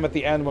kind of came at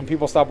the end when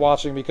people stopped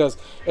watching, because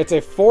it's a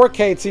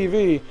 4K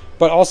TV,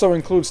 but also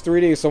includes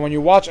 3D. So when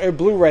you watch a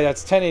Blu-ray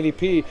that's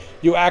 1080p,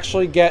 you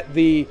actually get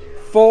the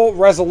full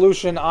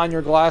resolution on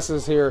your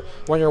glasses here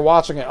when you're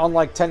watching it.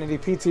 Unlike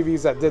 1080p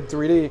TVs that did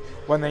 3D,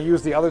 when they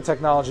used the other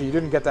technology, you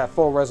didn't get that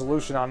full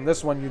resolution. On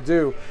this one, you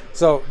do.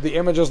 So the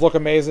images look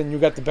amazing. You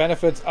get the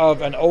benefits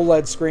of an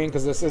OLED screen,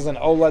 because this is an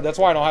OLED. That's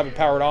why I don't have it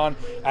powered on.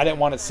 I didn't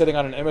want it sitting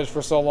on an image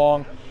for so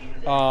long,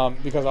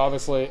 because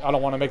obviously I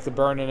don't want to make the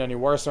burn-in any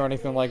worse or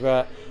anything like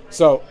that.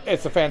 So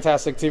it's a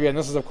fantastic TV, and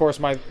this is of course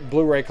my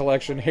Blu-ray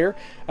collection here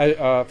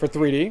for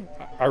 3D.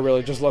 I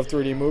really just love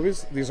 3D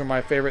movies. These are my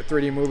favorite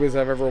 3D movies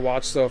I've ever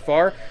watched so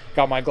far.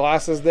 Got my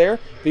glasses there.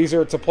 These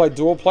are to play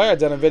dual play. I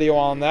did a video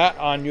on that,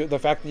 on the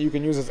fact that you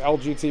can use this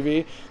LG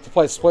TV to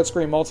play split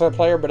screen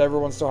multiplayer, but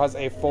everyone still has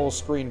a full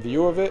screen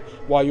view of it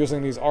while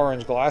using these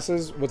orange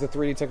glasses with the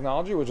 3D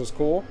technology, which is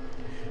cool.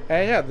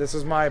 And yeah, this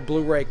is my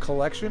Blu-ray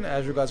collection.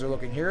 As you guys are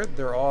looking here,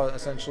 they're all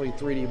essentially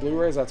 3D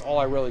Blu-rays. That's all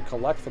I really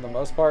collect for the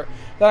most part.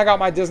 Then I got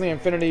my Disney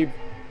Infinity,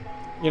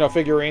 you know,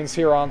 figurines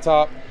here on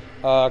top,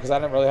 because I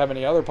didn't really have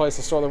any other place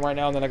to store them right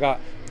now. And then I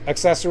got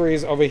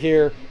accessories over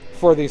here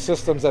for these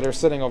systems that are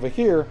sitting over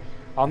here.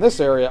 On this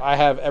area, I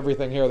have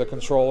everything here, the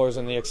controllers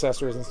and the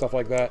accessories and stuff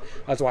like that.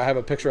 That's why I have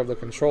a picture of the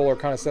controller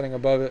kind of sitting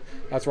above it.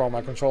 That's where all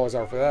my controllers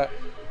are for that.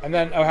 And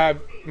then I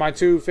have my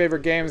 2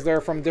 favorite games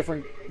there from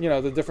different, you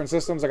know, the different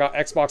systems. I got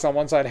Xbox on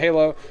one side,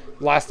 Halo,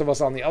 Last of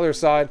Us on the other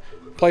side,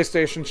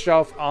 PlayStation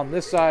shelf on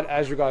this side,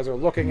 as you guys are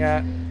looking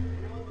at.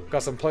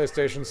 Got some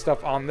PlayStation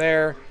stuff on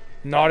there.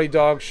 Naughty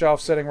Dog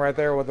shelf sitting right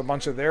there with a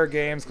bunch of their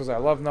games, because I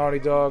love Naughty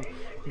Dog.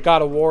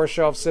 God of War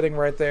shelf sitting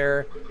right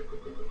there.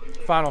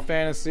 Final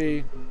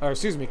Fantasy, or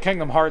excuse me,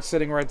 Kingdom Hearts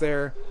sitting right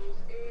there.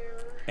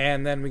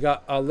 And then we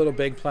got a Little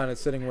Big Planet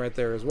sitting right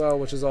there as well,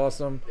 which is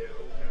awesome.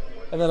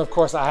 And then, of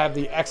course, I have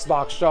the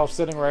Xbox shelf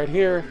sitting right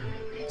here.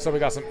 So we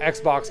got some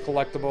Xbox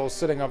collectibles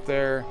sitting up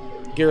there.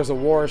 Gears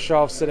of War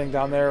shelf sitting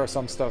down there with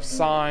some stuff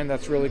signed.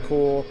 That's really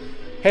cool.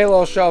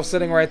 Halo shelf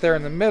sitting right there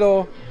in the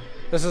middle.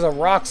 This is a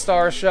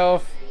Rockstar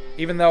shelf.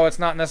 Even though it's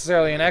not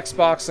necessarily an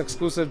Xbox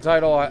exclusive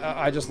title,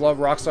 I just love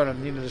Rockstar and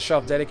I needed a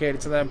shelf dedicated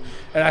to them.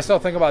 And I still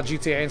think about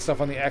GTA and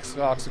stuff on the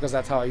Xbox because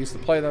that's how I used to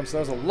play them. So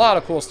there's a lot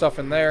of cool stuff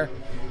in there.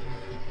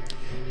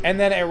 And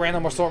then a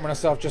random assortment of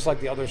stuff just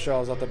like the other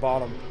shelves at the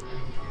bottom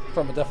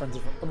from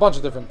a bunch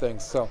of different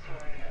things. So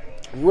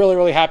really,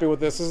 really happy with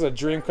this. This is a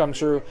dream come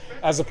true.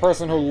 As a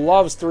person who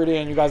loves 3D,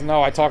 and you guys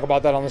know I talk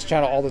about that on this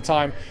channel all the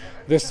time,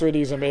 this 3D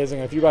is amazing.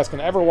 If you guys can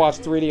ever watch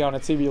 3D on a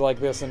TV like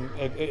this, and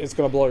it's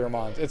going to blow your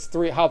mind. It's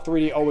how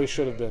 3D always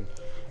should have been.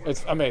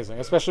 It's amazing,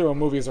 especially when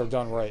movies are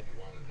done right.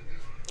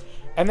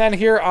 And then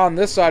here on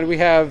this side, we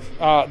have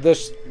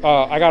this.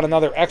 I got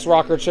another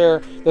X-Rocker chair.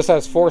 This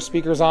has 4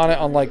 speakers on it,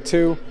 unlike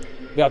 2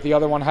 that the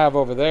other one have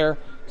over there.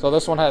 So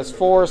this one has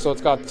 4, so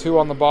it's got 2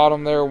 on the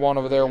bottom there, 1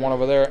 over there, 1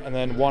 over there, and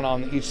then 1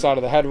 on each side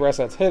of the headrest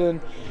that's hidden.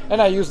 And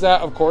I use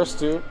that, of course,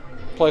 to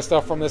play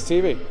stuff from this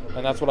TV.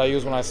 And that's what I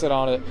use when I sit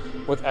on it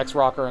with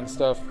X-Rocker and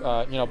stuff,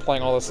 you know,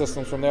 playing all the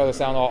systems from there, the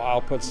sound all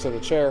outputs to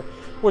the chair,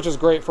 which is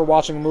great for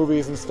watching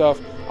movies and stuff.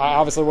 I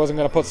obviously wasn't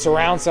going to put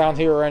surround sound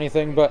here or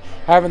anything, but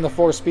having the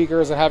 4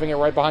 speakers and having it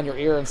right behind your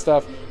ear and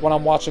stuff when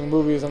I'm watching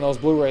movies and those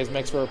Blu-rays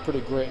makes for a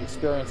pretty great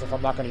experience if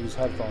I'm not going to use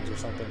headphones or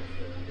something.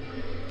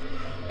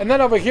 And then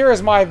over here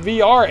is my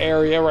VR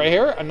area right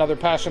here. Another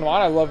passion of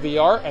mine. I love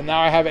VR. And now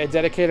I have a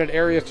dedicated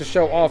area to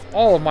show off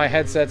all of my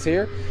headsets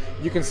here.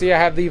 You can see I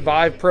have the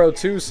Vive Pro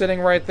 2 sitting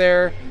right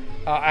there.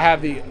 I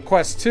have the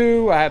Quest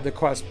 2. I have the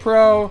Quest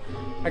Pro.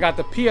 I got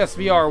the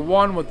PSVR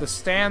 1 with the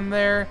stand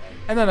there.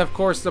 And then, of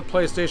course, the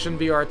PlayStation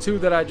VR 2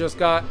 that I just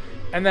got.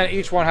 And then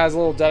each one has a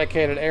little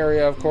dedicated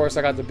area. Of course,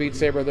 I got the Beat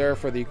Saber there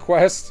for the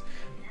Quest.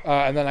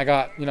 And then I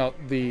got, you know,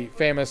 the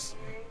famous,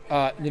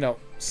 you know,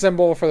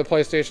 symbol for the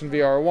PlayStation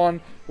VR 1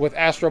 with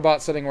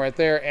Astrobot sitting right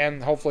there,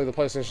 and hopefully the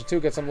PlayStation 2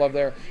 gets some love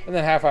there, and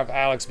then Half-Life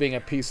Alyx being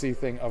a PC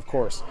thing, of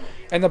course.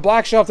 And the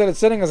black shelf that it's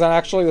sitting is on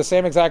actually the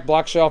same exact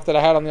black shelf that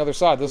I had on the other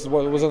side. This is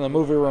what was in the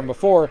movie room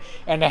before,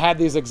 and it had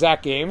these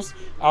exact games.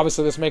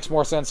 Obviously, this makes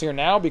more sense here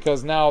now,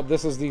 because now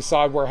this is the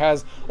side where it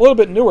has a little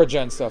bit newer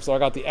gen stuff. So I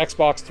got the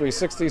Xbox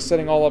 360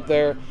 sitting all up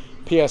there,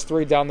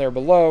 PS3 down there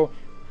below,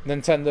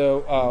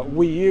 Nintendo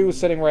Wii U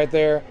sitting right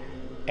there,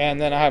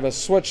 and then I have a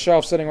Switch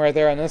shelf sitting right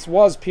there, and this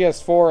was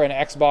PS4 and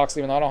Xbox,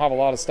 even though I don't have a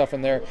lot of stuff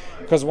in there,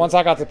 because once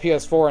I got the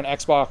PS4 and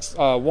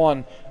Xbox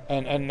One,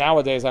 and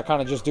nowadays I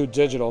kind of just do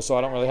digital, so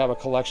I don't really have a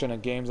collection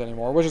of games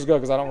anymore, which is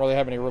good, because I don't really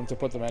have any room to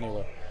put them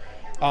anywhere.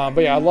 But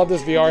yeah, I love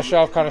this VR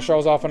shelf. Kind of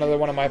shows off another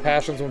one of my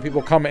passions when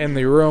people come in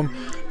the room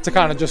to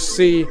kind of just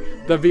see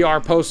the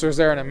VR posters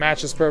there, and it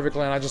matches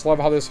perfectly, and I just love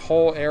how this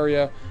whole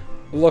area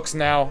looks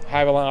now. I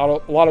have a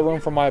lot of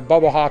room for my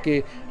bubble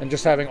hockey, and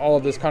just having all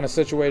of this kind of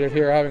situated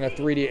here, having a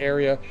 3D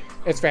area.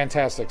 It's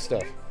fantastic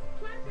stuff.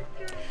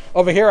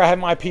 Over here I have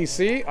my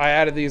PC. I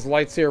added these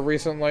lights here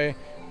recently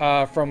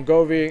from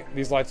Govee.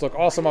 These lights look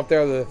awesome up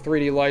there. The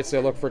 3D lights, they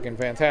look freaking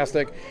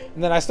fantastic.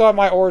 And then I still have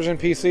my Origin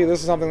PC. This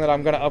is something that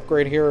I'm going to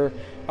upgrade here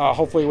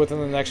hopefully within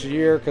the next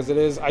year,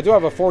 because I do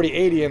have a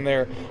 4080 in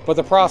there, but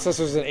the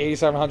processor is an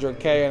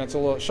 8700K, and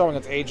it's showing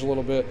its age a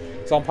little bit,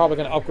 so I'm probably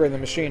going to upgrade the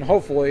machine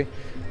hopefully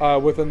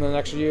within the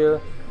next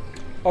year.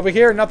 Over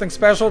here, nothing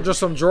special, just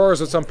some drawers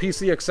with some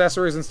PC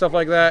accessories and stuff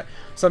like that.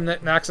 Some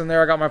knickknacks in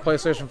there. I got my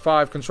PlayStation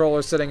 5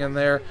 controller sitting in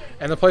there,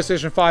 and the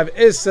PlayStation 5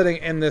 is sitting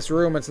in this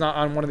room. It's not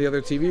on one of the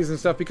other TVs and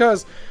stuff,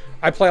 because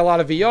I play a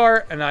lot of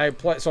VR, and I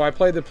played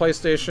the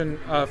PlayStation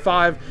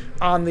 5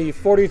 on the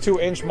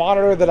 42-inch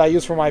monitor that I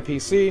use for my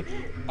PC.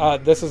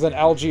 This is an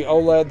LG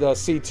OLED, the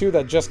C2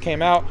 that just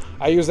came out.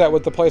 I use that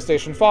with the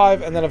PlayStation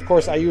 5, and then of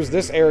course I use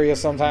this area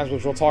sometimes,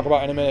 which we'll talk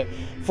about in a minute,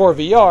 for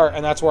VR,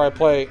 and that's where I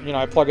play, you know,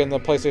 I plug in the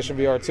PlayStation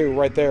VR 2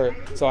 right there,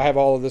 so I have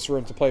all of this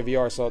room to play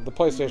VR. So the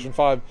PlayStation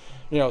 5,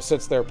 you know,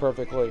 sits there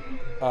perfectly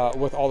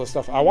with all the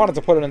stuff. I wanted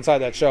to put it inside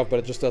that shelf, but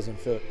it just doesn't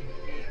fit.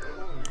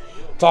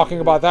 Talking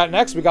about that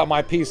next, we got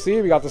my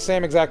PC. We got the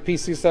same exact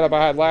PC setup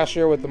I had last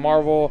year with the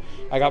Marvel.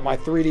 I got my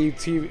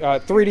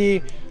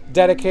 3D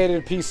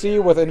dedicated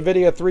PC with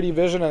NVIDIA 3D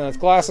Vision and its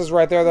glasses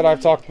right there that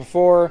I've talked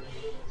before.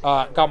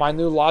 Got my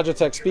new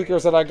Logitech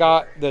speakers that I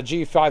got, the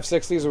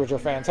G560s, which are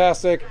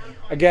fantastic.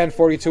 Again,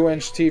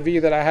 42-inch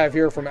TV that I have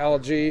here from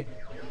LG.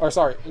 Or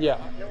sorry, yeah.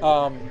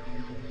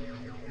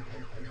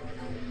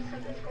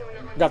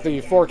 Got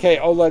the 4K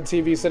OLED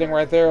TV sitting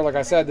right there, like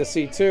I said, the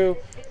C2.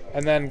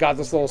 And then got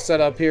this little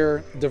setup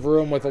here, the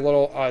room with a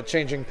little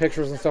changing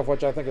pictures and stuff,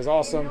 which I think is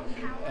awesome.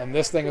 And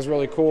this thing is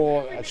really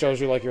cool. It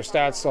shows you like your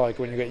stats, so like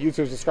when you get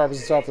YouTube subscribers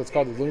and stuff. It's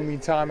called the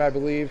Lumi Time, I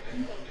believe.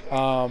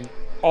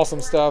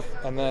 Awesome stuff.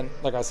 And then,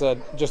 like I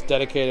said, just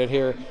dedicated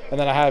here. And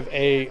then I have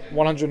a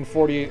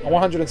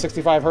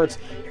 165 hertz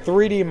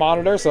 3D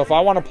monitor. So if I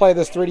want to play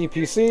this 3D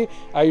PC,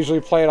 I usually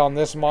play it on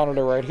this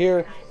monitor right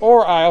here.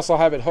 Or I also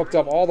have it hooked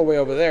up all the way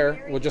over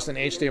there with just an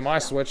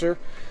HDMI switcher.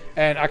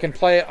 And I can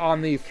play it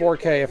on the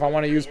 4K. If I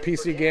want to use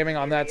PC gaming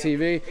on that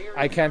TV,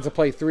 I can to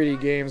play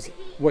 3D games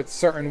with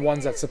certain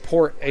ones that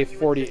support a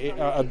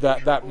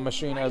that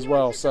machine as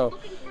well. So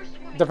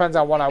depends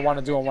on what I want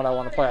to do and what I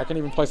want to play. I can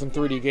even play some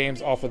 3D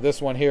games off of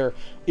this one here,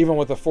 even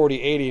with the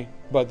 4080,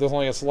 but there's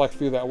only a select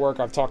few that work.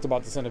 I've talked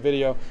about this in a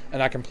video,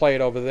 and I can play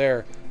it over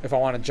there if I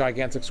want a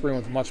gigantic screen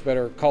with much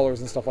better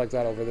colors and stuff like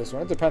that over this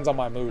one. It depends on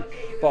my mood,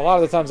 but a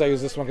lot of the times I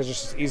use this one because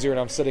it's just easier and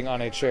I'm sitting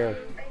on a chair.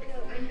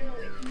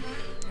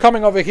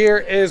 Coming over here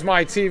is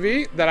my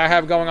TV that I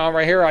have going on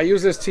right here. I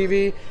use this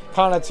TV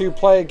kind of to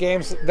play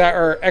games that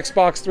are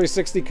Xbox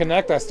 360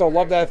 Connect. I still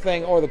love that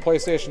thing, or the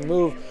PlayStation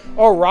Move,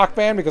 or Rock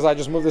Band, because I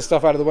just move this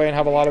stuff out of the way and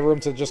have a lot of room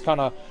to just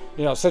kind of,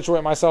 you know,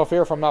 situate myself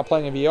here if I'm not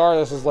playing in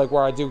VR. This is like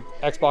where I do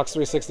Xbox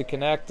 360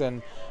 Connect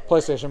and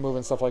PlayStation Move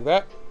and stuff like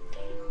that.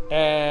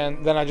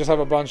 And then I just have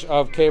a bunch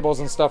of cables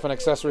and stuff and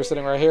accessories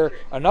sitting right here.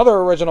 Another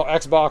original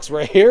Xbox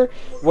right here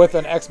with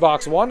an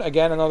Xbox One.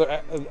 Again,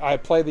 I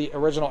play the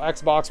original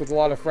Xbox with a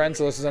lot of friends,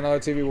 so this is another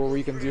TV where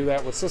we can do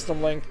that with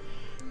System Link.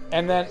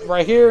 And then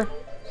right here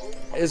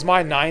is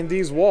my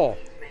 90s wall.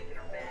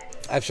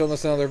 I've shown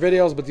this in other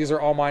videos, but these are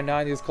all my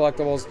 90s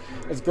collectibles.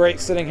 It's great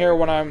sitting here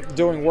when I'm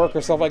doing work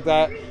or stuff like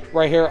that,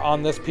 right here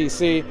on this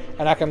PC,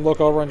 and I can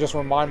look over and just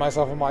remind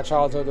myself of my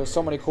childhood. There's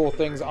so many cool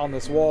things on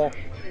this wall.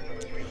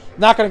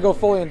 Not going to go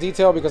fully in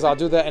detail because I'll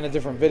do that in a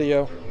different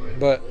video,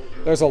 but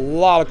there's a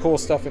lot of cool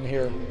stuff in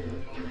here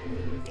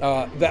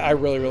that I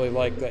really, really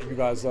like, that you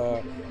guys,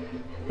 you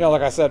know,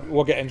 like I said,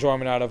 will get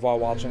enjoyment out of while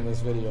watching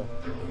this video.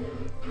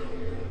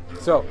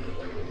 So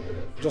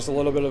just a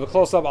little bit of a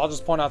close-up. I'll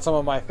just point out some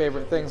of my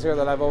favorite things here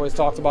that I've always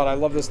talked about. I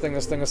love this thing.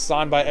 This thing is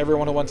signed by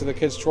everyone who went to the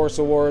Kids' Choice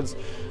Awards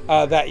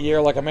that year,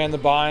 like Amanda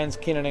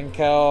Bynes, Keenan and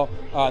Kel,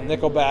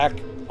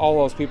 Nickelback. All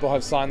those people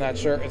have signed that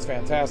shirt. It's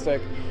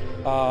fantastic.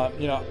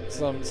 You know,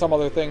 some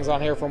other things on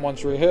here from One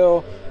Tree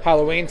Hill.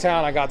 Halloween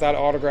Town, I got that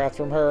autographed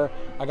from her.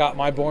 I got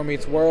my Boy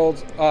Meets World,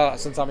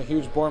 since I'm a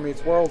huge Boy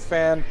Meets World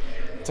fan.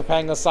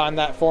 Topanga signed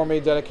that for me,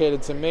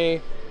 dedicated to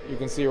me. You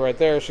can see right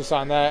there, she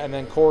signed that. And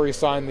then Corey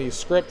signed the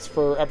scripts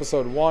for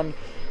episode 1,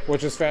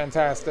 which is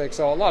fantastic.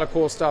 So a lot of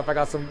cool stuff. I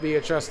got some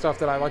VHS stuff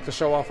that I like to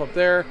show off up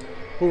there.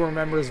 Who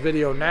remembers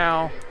Video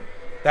Now?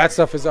 That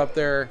stuff is up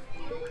there.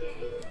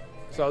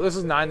 So this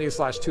is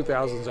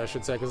 90s/2000s, I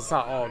should say, because it's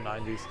not all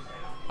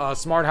 90s.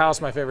 Smart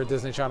House, my favorite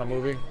Disney Channel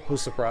movie.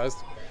 Who's surprised?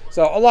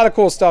 So a lot of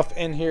cool stuff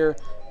in here.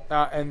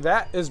 And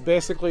that is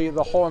basically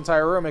the whole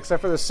entire room,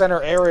 except for the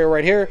center area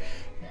right here.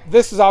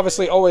 This has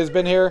obviously always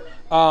been here.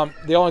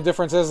 The only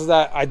difference is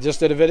that I just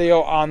did a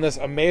video on this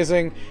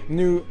amazing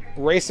new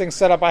racing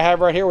setup I have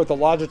right here with the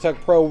Logitech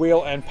Pro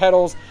wheel and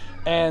pedals.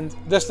 And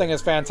this thing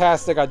is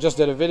fantastic. I just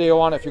did a video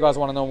on it if you guys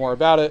want to know more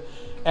about it.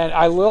 And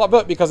I love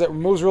it because it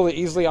moves really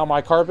easily on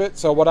my carpet.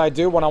 So what I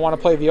do when I want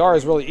to play VR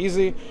is really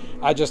easy.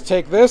 I just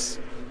take this,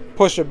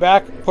 push it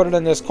back, put it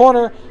in this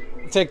corner,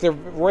 take the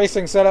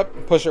racing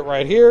setup, push it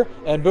right here,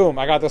 and boom,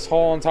 I got this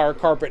whole entire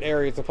carpet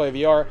area to play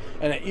VR,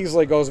 and it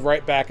easily goes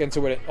right back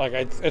into it. Like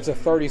it's a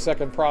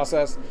 30-second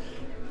process,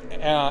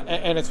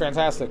 and it's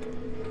fantastic.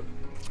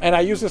 And I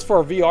use this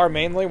for VR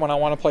mainly when I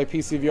want to play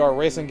PC VR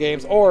racing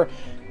games or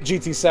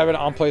GT7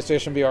 on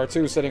PlayStation VR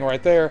 2 sitting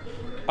right there.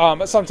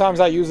 But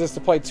sometimes I use this to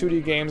play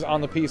 2D games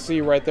on the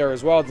PC right there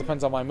as well. It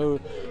depends on my mood.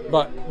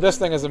 But this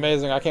thing is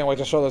amazing. I can't wait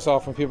to show this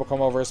off when people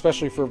come over,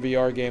 especially for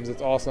VR games.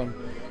 It's awesome.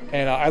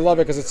 And I love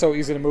it because it's so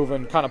easy to move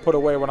and kind of put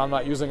away when I'm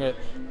not using it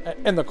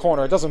in the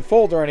corner. It doesn't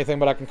fold or anything,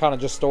 but I can kind of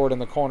just store it in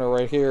the corner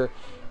right here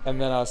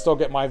and then still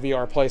get my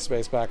VR play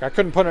space back. I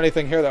couldn't put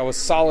anything here that was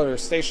solid or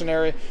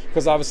stationary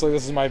because obviously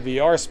this is my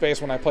VR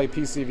space when I play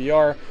PC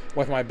VR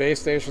with my base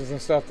stations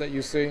and stuff that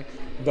you see.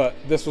 But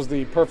this was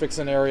the perfect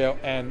scenario,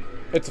 and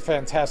it's a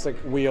fantastic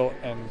wheel.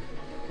 And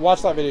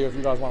watch that video if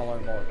you guys want to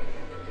learn more.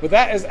 But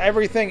that is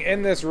everything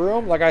in this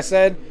room. Like I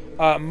said,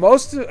 I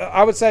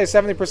would say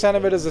 70%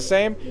 of it is the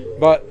same,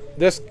 but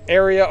this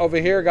area over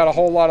here got a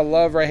whole lot of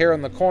love right here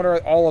in the corner.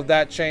 All of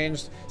that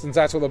changed since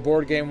that's where the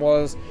board game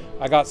was.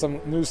 I got some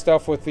new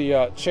stuff with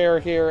the chair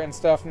here and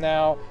stuff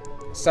now.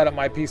 Set up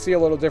my PC a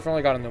little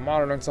differently, got a new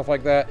monitor and stuff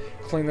like that.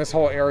 Cleaned this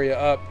whole area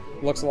up.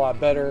 Looks a lot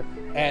better,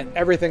 and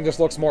everything just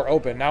looks more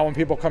open. Now when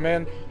people come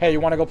in, hey, you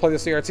want to go play the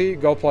CRT?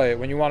 Go play it.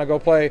 When you want to go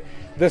play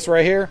this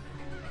right here,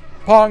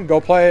 Pong, go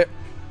play it.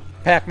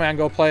 Pac-Man,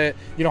 go play it.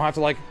 You don't have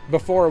to, like,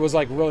 before it was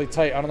like really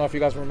tight. I don't know if you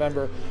guys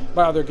remember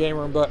my other game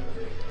room, but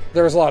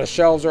there was a lot of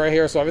shelves right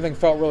here, so everything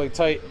felt really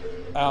tight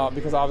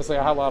because obviously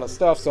I had a lot of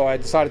stuff. So I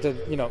decided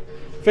to, you know,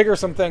 figure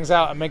some things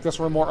out and make this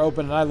room more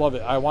open, and I love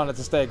it. I want it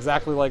to stay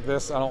exactly like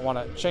this. I don't want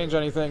to change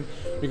anything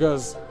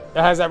because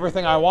it has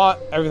everything I want,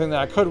 everything that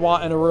I could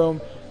want in a room,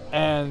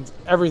 and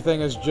everything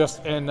is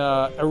just in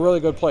a really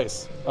good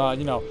place.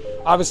 You know,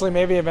 obviously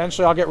maybe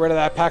eventually I'll get rid of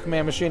that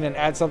Pac-Man machine and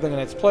add something in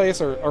its place,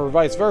 or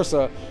vice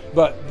versa,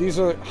 but this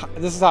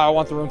is how I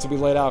want the room to be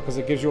laid out because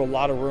it gives you a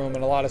lot of room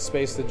and a lot of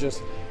space to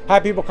just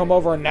have people come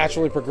over and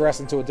naturally progress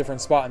into a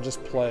different spot and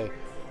just play.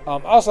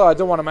 Also, I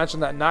do want to mention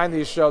that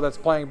 90s show that's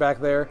playing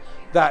back there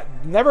that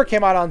never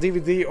came out on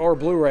DVD or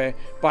Blu-ray,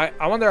 but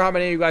I wonder how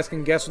many of you guys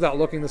can guess without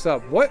looking this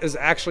up. What is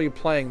actually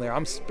playing there?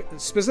 I'm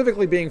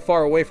specifically being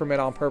far away from it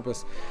on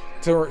purpose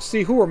to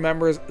see who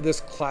remembers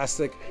this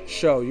classic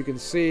show. You can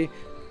see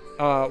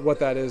what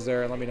that is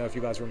there, and let me know if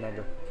you guys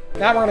remember.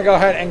 Now we're going to go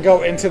ahead and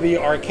go into the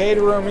arcade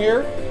room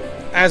here.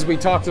 As we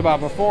talked about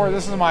before,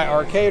 this is my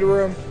arcade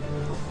room.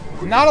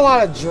 Not a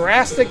lot of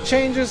drastic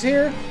changes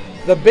here.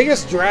 The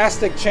biggest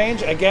drastic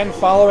change, again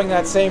following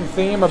that same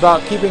theme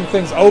about keeping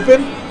things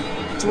open,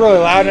 it's really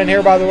loud in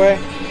here by the way,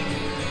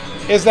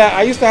 is that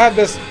I used to have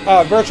this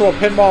virtual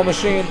pinball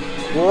machine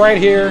right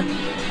here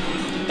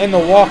in the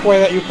walkway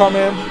that you come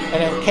in,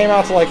 and it came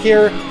out to like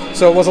here,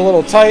 so it was a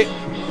little tight.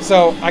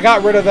 So I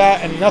got rid of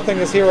that and nothing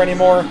is here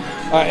anymore,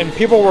 and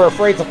people were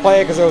afraid to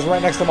play it because it was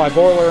right next to my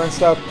boiler and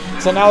stuff.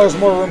 So now there's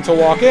more room to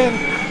walk in,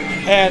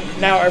 and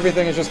now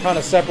everything is just kind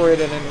of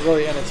separated and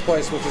really in its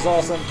place, which is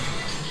awesome.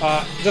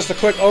 Just a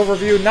quick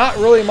overview. Not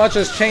really much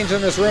has changed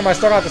in this room. I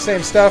still got the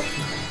same stuff.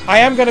 I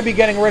am going to be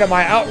getting rid of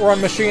my Outrun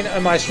machine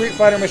and my Street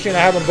Fighter machine. I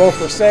have them both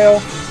for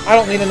sale. I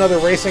don't need another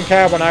racing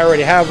cab when I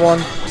already have one.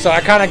 So I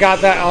kind of got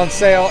that on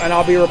sale, and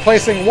I'll be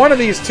replacing one of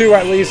these two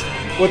at least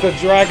with a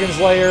Dragon's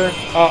Lair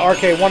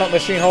arcade one-up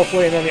machine,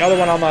 hopefully, and then the other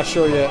one I'm not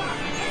sure yet.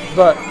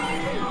 But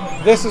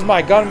this is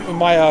my gun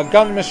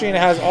machine.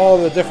 It has all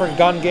the different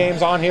gun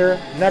games on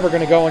here. Never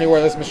going to go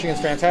anywhere. This machine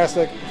is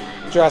fantastic.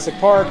 Jurassic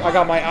Park. I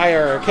got my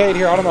IR Arcade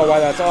here. I don't know why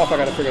that's off. I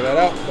got to figure that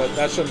out, but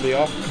that shouldn't be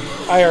off.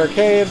 IR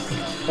Arcade.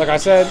 Like I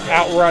said,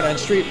 Outrun and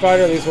Street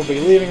Fighter. These will be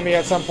leaving me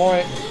at some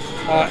point.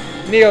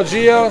 Neo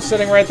Geo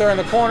sitting right there in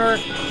the corner.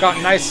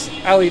 Got nice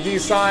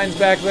LED signs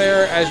back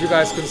there, as you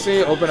guys can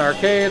see. Open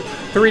arcade.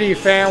 3D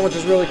fan, which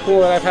is really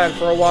cool, that I've had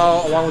for a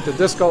while, along with the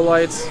disco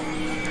lights.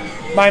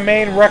 My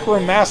main Rec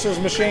Room Masters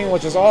machine,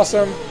 which is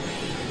awesome.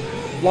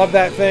 Love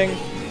that thing.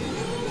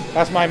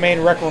 That's my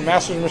main Rec Room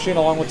Masters machine,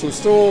 along with 2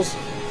 stools.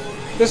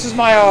 This is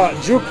my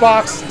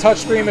jukebox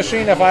touchscreen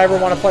machine if I ever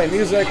want to play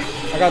music.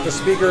 I got the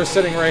speakers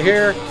sitting right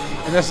here.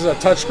 And this is a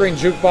touchscreen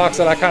jukebox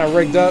that I kind of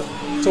rigged up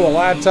to a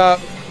laptop,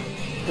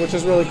 which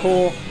is really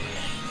cool.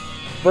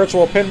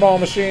 Virtual pinball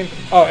machine.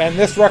 Oh, and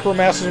this Rec Room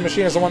Masters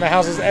machine is the one that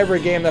houses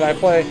every game that I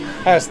play.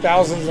 Has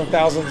thousands and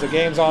thousands of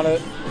games on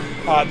it.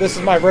 This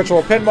is my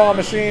virtual pinball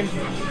machine.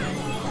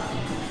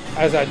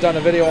 As I've done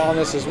a video on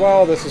this as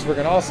well. This is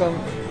freaking awesome.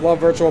 Love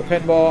virtual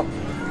pinball.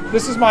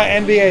 This is my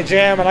NBA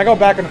Jam, and I go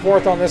back and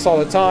forth on this all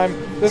the time.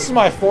 This is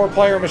my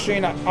 4-player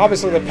machine.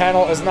 Obviously, the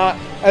panel is not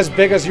as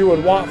big as you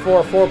would want for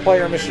a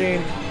 4-player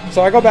machine.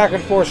 So I go back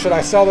and forth. Should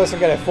I sell this and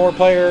get a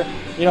 4-player,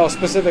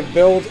 specific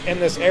build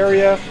in this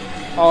area?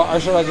 Or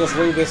should I just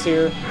leave this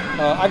here?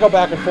 I go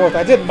back and forth.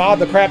 I did mod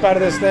the crap out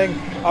of this thing.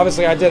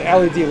 Obviously, I did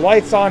LED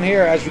lights on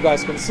here, as you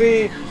guys can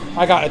see.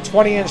 I got a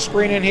 20-inch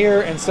screen in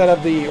here instead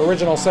of the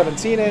original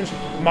 17-inch,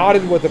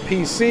 modded with a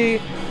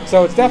PC.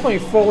 So it's definitely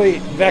fully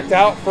decked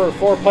out for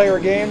 4-player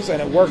games,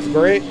 and it works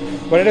great.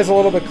 But it is a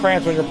little bit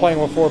cramped when you're playing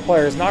with 4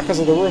 players. Not because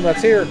of the room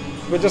that's here,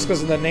 but just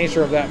because of the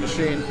nature of that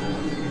machine.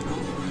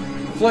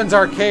 Flynn's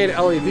Arcade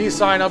LED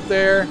sign up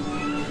there.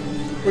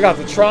 We got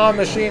the Tron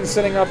machine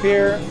sitting up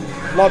here.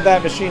 Love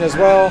that machine as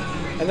well.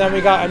 And then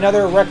we got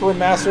another Rec Room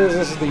Masters.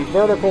 This is the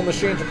vertical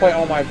machine to play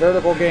all my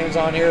vertical games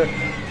on here.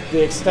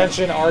 The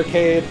Extension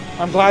Arcade.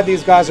 I'm glad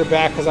these guys are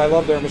back because I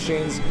love their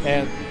machines,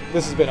 and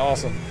this has been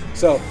awesome.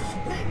 So,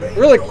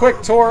 really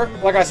quick tour.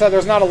 Like I said,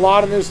 there's not a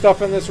lot of new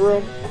stuff in this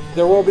room.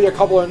 There will be a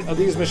couple of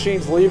these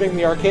machines leaving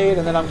the arcade,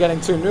 and then I'm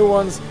getting 2 new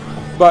ones.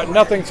 But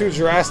nothing too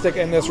drastic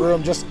in this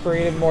room, just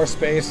creating more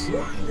space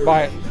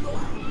by,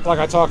 like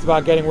I talked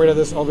about, getting rid of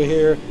this over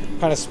here,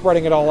 kind of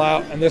spreading it all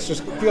out. And this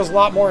just feels a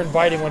lot more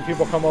inviting when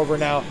people come over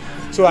now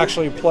to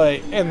actually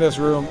play in this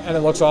room, and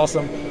it looks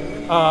awesome.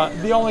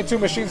 The only 2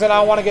 machines that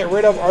I want to get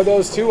rid of are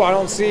those 2. I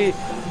don't see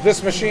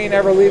this machine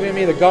ever leaving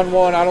me, the gun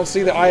one. I don't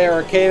see the IA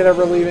Arcade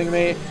ever leaving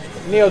me.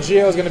 Neo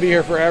Geo is going to be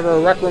here forever.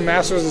 Rec Room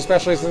Masters,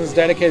 especially since it's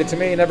dedicated to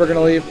me, never going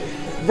to leave.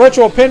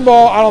 Virtual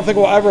Pinball, I don't think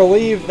will ever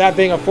leave, that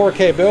being a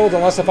 4K build,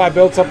 unless if I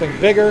build something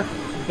bigger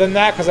than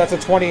that, because that's a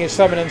 20-inch,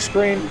 7-inch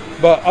screen.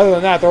 But other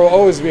than that, there will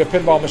always be a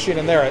pinball machine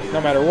in there,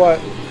 no matter what.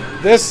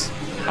 This,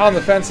 on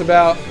the fence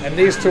about, and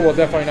these 2 will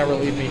definitely never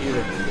leave me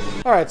either.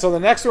 Alright, so the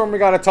next room we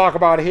got to talk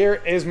about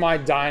here is my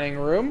dining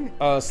room,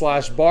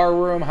 slash bar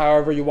room,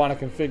 however you want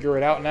to configure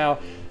it out now.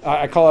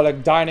 I call it a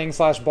dining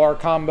slash bar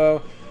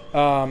combo.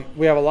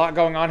 We have a lot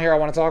going on here I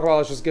want to talk about.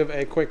 Let's just give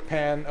a quick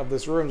pan of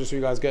this room just so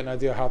you guys get an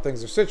idea of how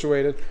things are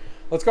situated.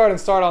 Let's go ahead and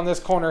start on this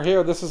corner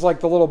here. This is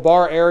like the little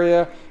bar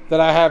area that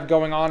I have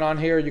going on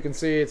here. You can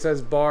see it says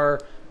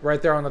bar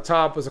right there on the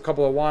top. There's a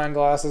couple of wine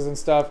glasses and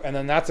stuff, and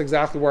then that's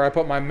exactly where I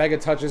put my Mega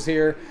Touches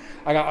here.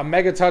 I got a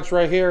Mega Touch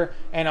right here,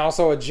 and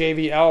also a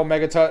JVL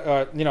Mega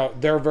Touch,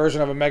 their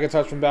version of a Mega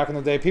Touch from back in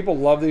the day. People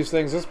love these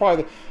things. This is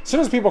probably as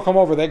soon as people come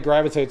over, they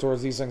gravitate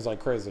towards these things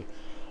like crazy.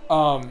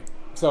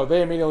 So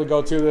they immediately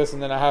go to this,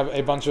 and then I have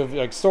a bunch of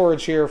like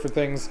storage here for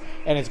things,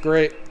 and it's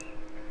great.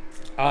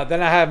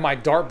 Then I have my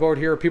dartboard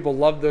here. People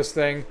love this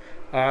thing.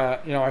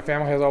 My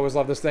family has always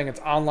loved this thing.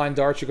 It's online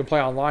darts. You can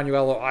play online. You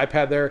got a little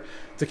iPad there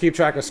to keep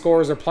track of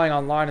scores or playing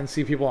online and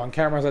see people on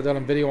cameras. I've done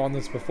a video on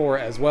this before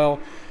as well.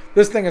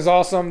 This thing is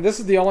awesome. This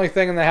is the only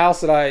thing in the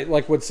house that I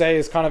would say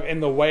is kind of in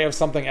the way of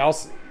something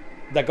else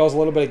that goes a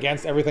little bit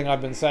against everything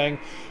I've been saying,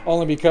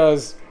 only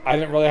because I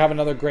didn't really have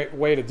another great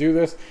way to do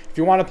this. If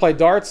you want to play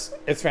darts,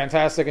 it's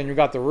fantastic, and you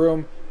got the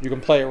room. You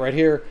can play it right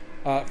here.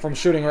 From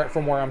shooting right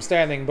from where I'm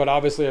standing, but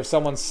obviously if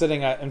someone's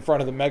sitting in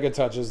front of the Mega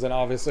Touches, then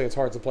obviously it's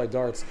hard to play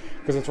darts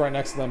because it's right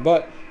next to them.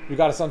 But you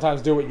got to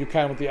sometimes do what you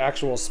can with the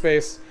actual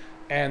space.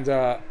 And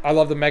I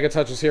love the Mega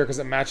Touches here because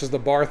it matches the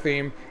bar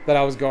theme that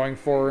I was going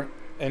for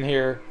in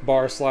here,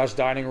 bar slash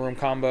dining room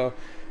combo.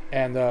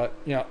 And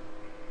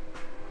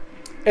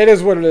it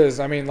is what it is.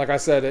 I mean, like I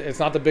said, it's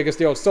not the biggest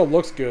deal. It still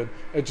looks good.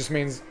 It just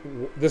means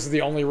this is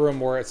the only room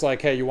where it's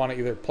like, hey, you want to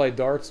either play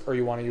darts or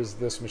you want to use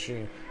this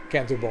machine.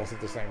 Can't do both at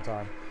the same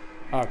time.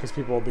 Because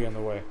people will be in the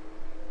way.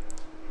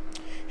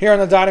 Here on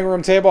the dining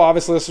room table,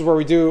 obviously this is where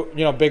we do,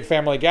 big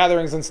family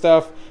gatherings and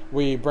stuff.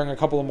 We bring a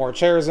couple of more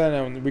chairs in,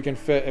 and we can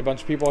fit a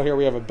bunch of people here.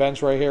 We have a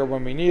bench right here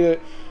when we need it,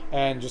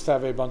 and just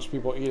have a bunch of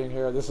people eating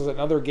here. This is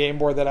another game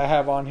board that I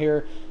have on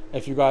here.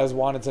 If you guys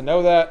wanted to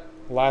know that,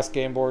 last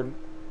game board.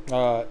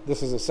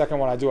 This is the second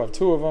one. I do have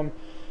 2 of them,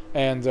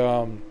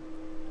 and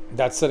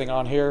that's sitting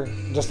on here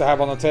just to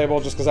have on the table,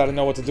 just because I didn't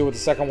know what to do with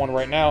the second one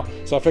right now.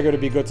 So I figured it'd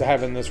be good to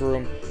have in this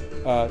room.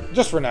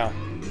 Just for now.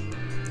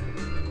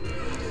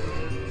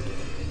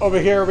 Over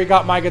here we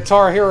got my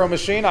Guitar Hero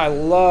machine. I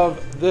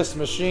love this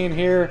machine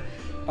here.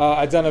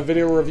 I've done a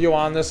video review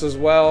on this as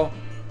well.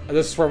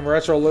 This is from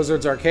Retro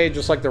Lizards Arcade,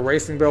 just like the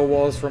Racing Bill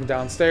was from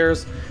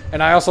downstairs.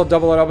 And I also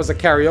double it up as a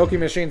karaoke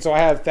machine, so I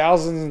have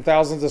thousands and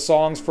thousands of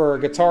songs for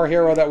Guitar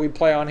Hero that we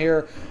play on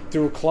here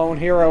through Clone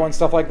Hero and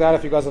stuff like that.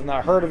 If you guys have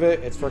not heard of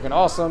it, it's freaking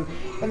awesome.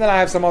 And then I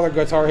have some other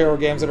Guitar Hero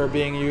games that are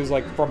being used,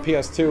 like from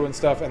PS2 and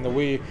stuff, and the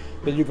Wii,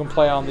 that you can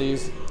play on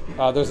these.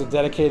 There's a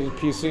dedicated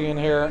PC in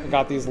here.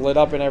 Got these lit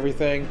up and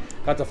everything.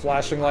 Got the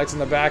flashing lights in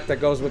the back that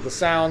goes with the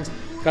sound.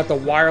 Got the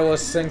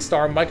wireless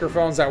SingStar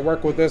microphones that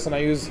work with this, and I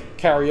use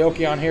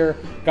karaoke on here.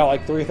 Got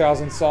like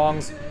 3,000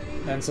 songs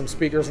and some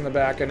speakers in the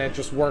back, and it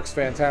just works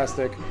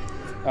fantastic.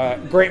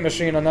 Great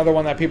machine. Another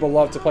one that people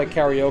love to play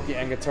karaoke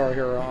and Guitar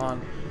Hero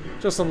on.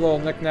 Just some little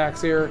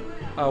knickknacks here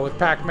with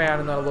Pac-Man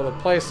and then a little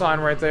play sign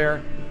right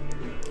there.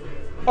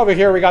 Over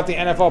here we got the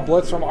NFL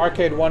Blitz from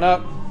Arcade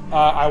 1-Up.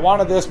 I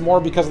wanted this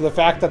more because of the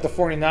fact that the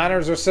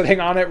 49ers are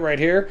sitting on it right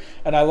here,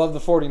 and I love the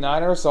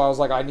 49ers, so I was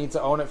like, I need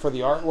to own it for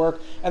the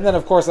artwork. And then,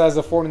 of course, it has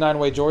the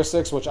 49-way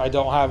joysticks, which I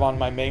don't have on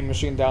my main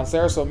machine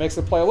downstairs, so it makes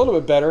it play a little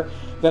bit better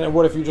than it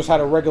would if you just had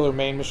a regular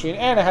main machine.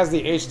 And it has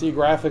the HD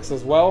graphics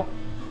as well,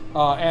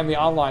 and the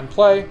online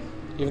play,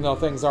 even though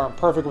things aren't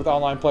perfect with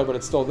online play, but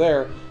it's still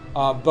there.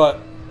 But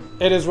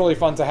it is really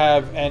fun to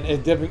have, and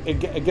it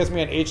gives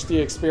me an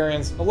HD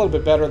experience a little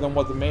bit better than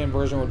what the main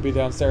version would be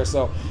downstairs.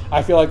 So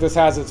I feel like this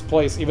has its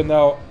place, even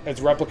though it's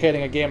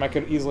replicating a game I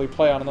could easily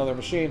play on another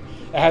machine.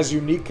 It has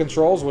unique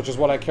controls, which is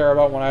what I care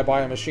about when I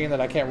buy a machine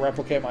that I can't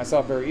replicate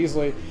myself very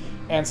easily,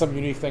 and some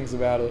unique things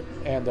about it.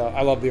 And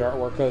I love the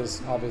artwork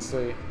because,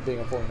 obviously, being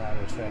a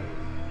 49ers fan.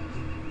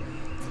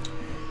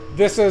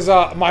 This is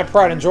my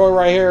pride and joy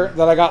right here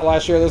that I got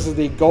last year. This is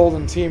the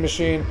Golden Tee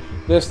machine.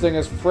 This thing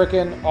is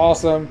freaking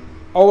awesome.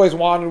 Always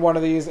wanted one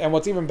of these, and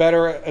what's even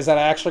better is that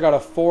I actually got a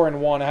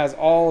 4-in-1. It has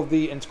all of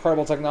the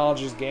Incredible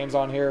Technologies games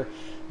on here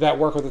that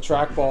work with the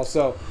trackball.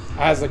 So it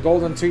has the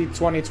Golden Tee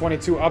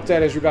 2022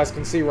 update, as you guys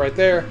can see right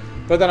there.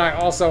 But then I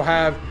also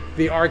have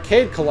the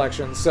arcade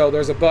collection. So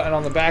there's a button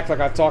on the back,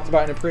 like I've talked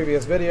about in a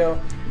previous video,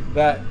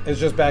 that is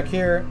just back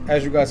here,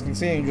 as you guys can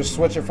see. You just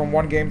switch it from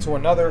one game to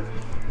another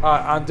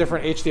on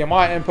different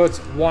HDMI inputs.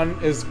 One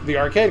is the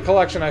arcade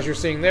collection, as you're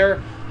seeing there,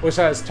 which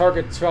has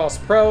Target Toss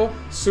Pro,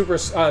 Silver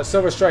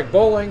Strike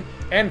Bowling,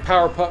 and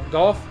Power Putt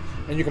Golf.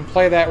 And you can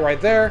play that right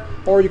there,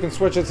 or you can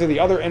switch it to the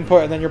other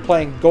input, and then you're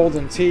playing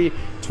Golden Tee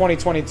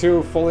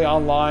 2022 fully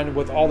online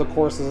with all the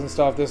courses and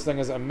stuff. This thing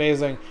is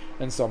amazing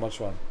and so much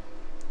fun.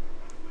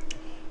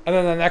 And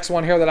then the next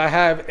one here that I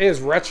have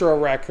is Retro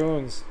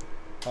Raccoons.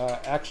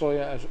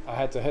 Actually, I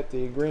had to hit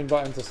the green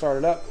button to start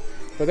it up.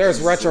 But there's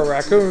Retro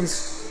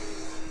Raccoons.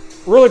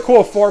 Really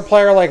cool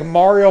 4-player, like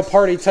Mario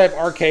Party type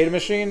arcade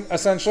machine,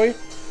 essentially.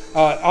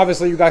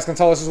 Obviously, you guys can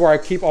tell this is where I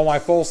keep all my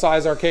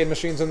full-size arcade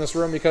machines in this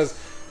room because,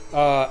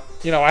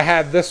 you know, I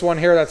had this one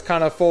here that's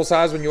kind of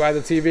full-size when you add the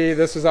TV.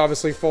 This is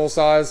obviously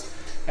full-size.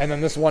 And then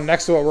this one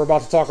next to it we're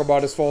about to talk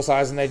about is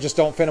full-size, and they just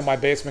don't fit in my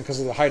basement because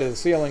of the height of the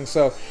ceiling.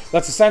 So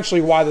that's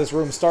essentially why this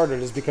room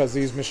started, is because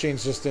these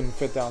machines just didn't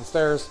fit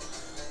downstairs.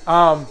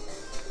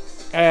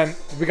 And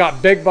we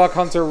got Big Buck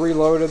Hunter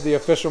Reloaded, the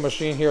official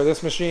machine here.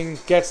 This machine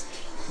gets...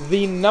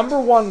 The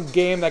 #1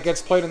 game that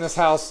gets played in this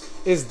house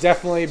is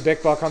definitely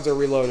Big Buck Hunter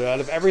Reloaded. Out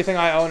of everything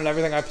I own and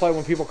everything I play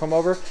when people come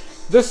over,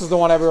 this is the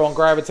one everyone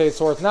gravitates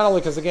towards. Not only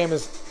because the game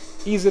is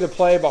easy to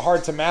play but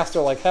hard to master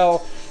like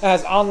hell. It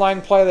has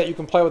online play that you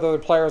can play with other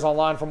players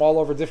online from all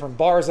over different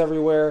bars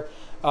everywhere.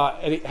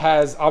 It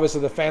has,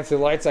 obviously, the fancy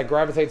lights that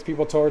gravitates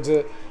people towards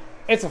it.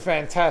 It's a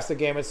fantastic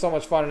game. It's so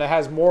much fun, and it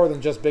has more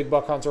than just Big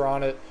Buck Hunter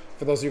on it.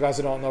 For those of you guys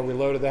who don't know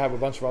Reloaded, they have a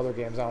bunch of other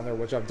games on there,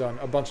 which I've done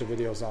a bunch of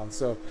videos on.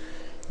 So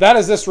that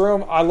is this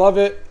room. I love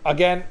it.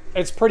 Again,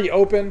 it's pretty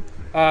open.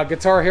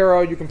 Guitar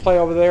Hero, you can play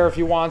over there if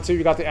you want to.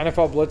 You got the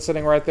NFL Blitz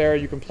sitting right there.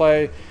 You can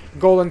play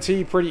Golden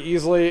Tee pretty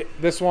easily.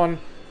 This one,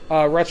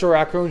 Retro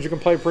Raccoons, you can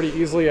play pretty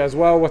easily as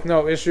well with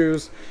no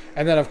issues.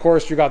 And then, of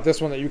course, you got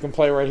this one that you can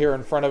play right here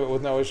in front of it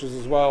with no issues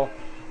as well.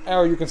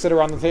 Or you can sit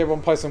around the table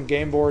and play some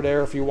Game Boy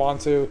there if you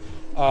want to.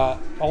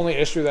 Only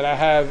issue that I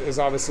have is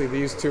obviously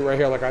these two right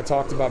here, like I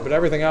talked about. But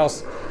everything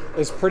else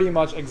is pretty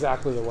much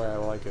exactly the way I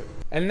like it.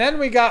 And then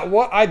we got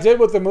what I did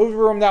with the movie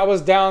room that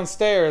was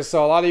downstairs.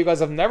 So a lot of you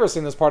guys have never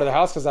seen this part of the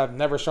house because I've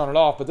never shown it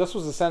off. But this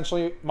was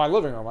essentially my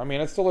living room. I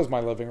mean, it still is my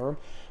living room,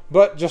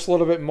 but just a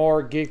little bit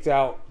more geeked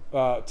out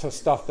to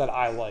stuff that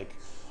I like.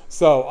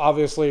 So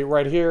obviously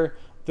right here,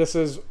 this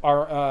is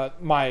our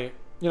my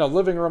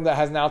living room that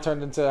has now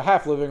turned into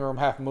half living room,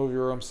 half movie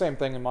room. Same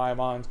thing in my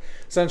mind.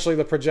 Essentially,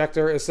 the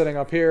projector is sitting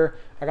up here.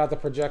 I got the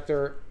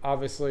projector,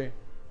 obviously.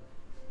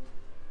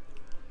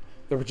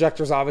 The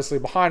projector's obviously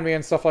behind me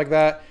and stuff like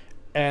that.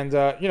 And,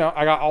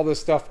 I got all this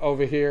stuff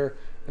over here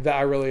that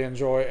I really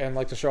enjoy and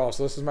like to show off.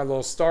 So this is my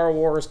little Star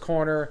Wars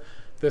corner.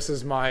 This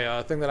is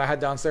my thing that I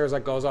had downstairs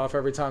that goes off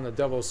every time the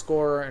Devils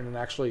score and it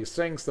actually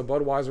syncs, the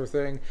Budweiser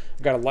thing.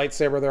 I've got a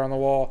lightsaber there on the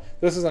wall.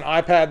 This is an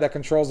iPad that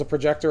controls the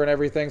projector and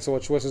everything, so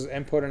it switches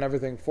input and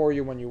everything for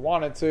you when you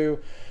want it to.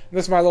 And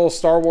this is my little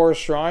Star Wars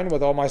shrine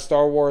with all my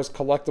Star Wars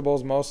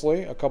collectibles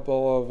mostly. A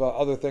couple of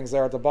other things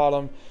there at the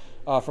bottom.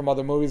 from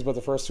other movies, but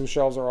the first 2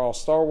 shelves are all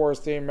Star Wars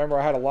themed. Remember,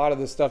 I had a lot of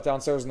this stuff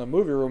downstairs in the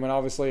movie room, and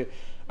obviously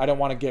I don't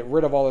want to get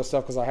rid of all this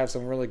stuff because I have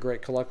some really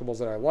great collectibles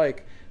that I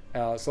like.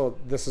 So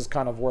this is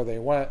kind of where they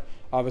went.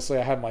 Obviously,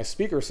 I have my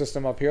speaker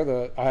system up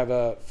here. I have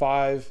a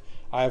 5.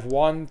 I have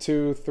 1,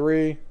 2,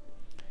 3,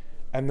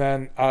 and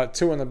then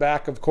 2 in the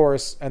back, of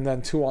course, and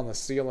then 2 on the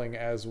ceiling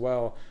as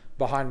well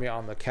behind me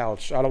on the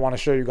couch. I don't want to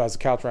show you guys the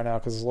couch right now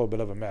because it's a little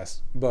bit of a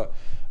mess, but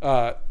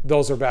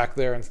those are back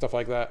there and stuff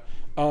like that.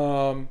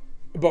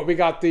 But we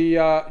got the,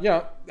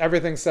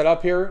 everything set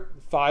up here,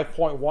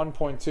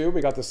 5.1.2. We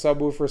got the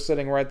subwoofer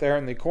sitting right there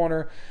in the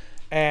corner,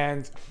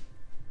 and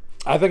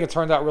I think it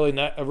turned out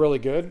really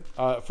good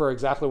for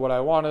exactly what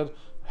I wanted.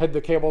 Hid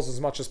the cables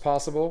as much as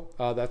possible.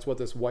 That's what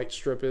this white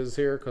strip is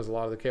here, because a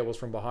lot of the cables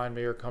from behind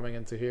me are coming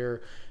into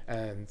here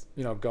and,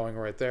 going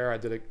right there. I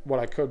did what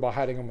I could by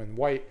hiding them in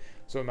white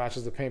so it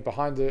matches the paint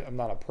behind it. I'm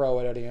not a pro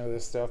at any of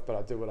this stuff, but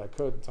I did what I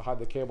could to hide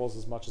the cables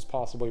as much as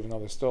possible, even though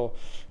there's still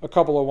a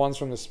couple of ones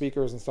from the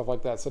speakers and stuff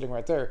like that sitting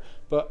right there.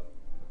 But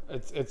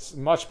it's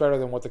much better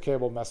than what the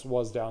cable mess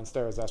was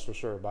downstairs, that's for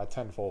sure, by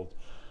tenfold.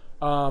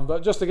 But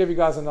just to give you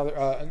guys another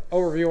an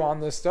overview on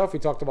this stuff, we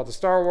talked about the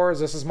Star Wars.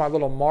 This is my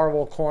little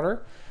Marvel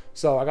corner.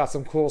 So I got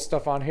some cool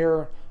stuff on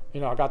here.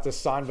 I got this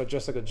sign by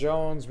Jessica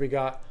Jones. We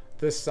got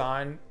this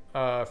sign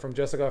from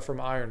Jessica from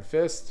Iron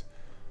Fist.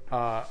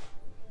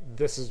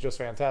 This is just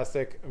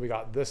fantastic. We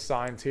got this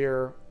sign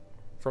here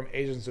from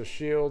Agents of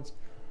S.H.I.E.L.D.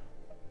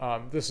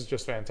 This is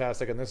just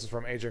fantastic. And this is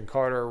from Agent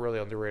Carter, a really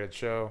underrated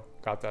show.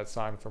 Got that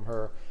sign from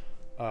her.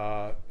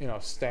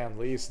 Stan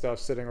Lee stuff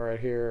sitting right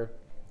here.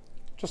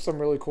 Just some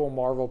really cool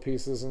Marvel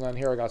pieces. And then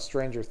here I got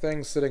Stranger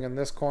Things sitting in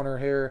this corner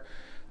here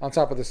on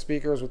top of the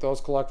speakers with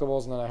those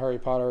collectibles, and then a Harry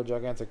Potter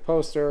gigantic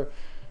poster.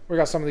 We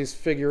got some of these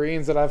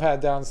figurines that I've had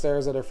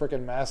downstairs that are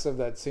freaking massive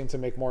that seem to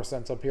make more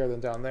sense up here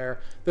than down there.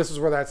 This is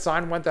where that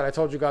sign went that I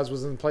told you guys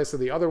was in place of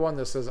the other one.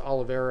 This is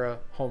Olivera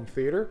Home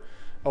Theater,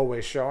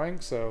 always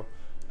showing. So,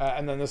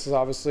 and then this is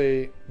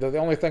obviously, the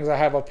only things I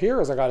have up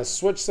here is I got a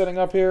Switch sitting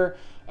up here.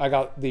 I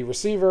got the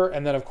receiver,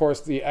 and then of course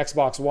the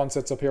Xbox One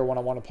sits up here when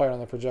I want to play it on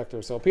the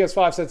projector. So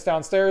PS5 sits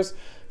downstairs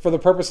for the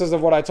purposes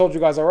of what I told you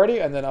guys already,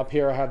 and then up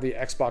here I have the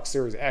Xbox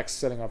Series X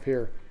sitting up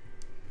here.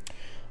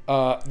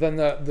 Then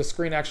the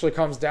screen actually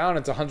comes down.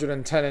 It's a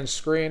 110-inch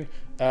screen,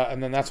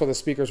 and then that's where the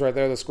speakers right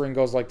there. The screen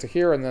goes like to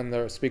here, and then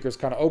the speakers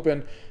kind of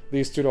open.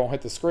 These two don't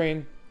hit the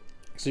screen,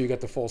 so you get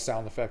the full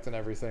sound effect and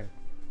everything.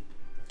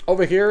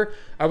 Over here,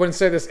 I wouldn't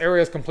say this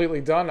area is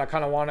completely done. I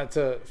kind of wanted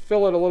to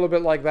fill it a little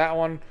bit like that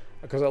one,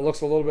 because it looks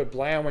a little bit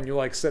bland when you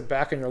like sit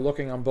back and you're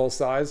looking on both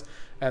sides,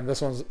 and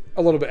this one's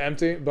a little bit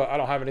empty, but I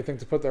don't have anything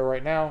to put there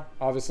right now.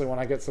 Obviously when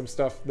I get some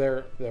stuff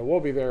there will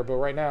be there, but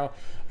right now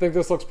I think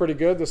this looks pretty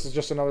good. This is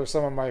just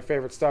some of my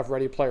favorite stuff.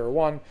 Ready Player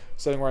One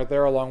sitting right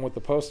there along with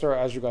the poster,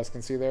 as you guys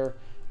can see there.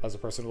 As a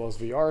person who loves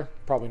VR,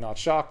 probably not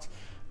shocked.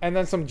 And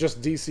then some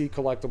just DC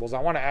collectibles. I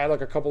want to add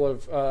like a couple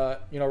of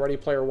Ready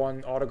Player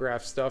One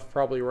autograph stuff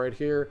probably right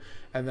here,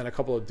 and then a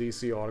couple of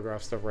DC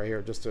autograph stuff right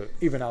here just to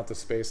even out the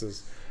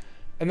spaces.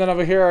 And then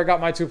over here, I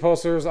got my 2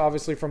 posters,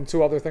 obviously from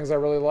 2 other things I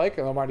really like,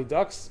 The Mighty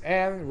Ducks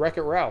and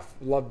Wreck-It Ralph.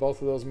 Love both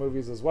of those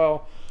movies as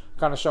well.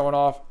 Kind of showing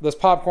off. This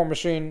popcorn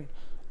machine,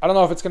 I don't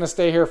know if it's going to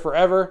stay here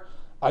forever.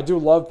 I do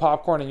love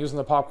popcorn and using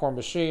the popcorn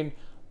machine.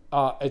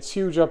 It's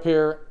huge up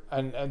here,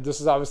 and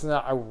this is obviously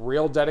not a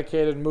real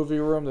dedicated movie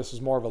room. This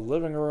is more of a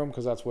living room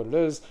because that's what it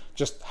is.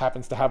 Just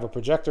happens to have a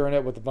projector in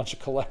it with a bunch of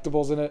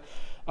collectibles in it.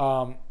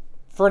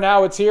 For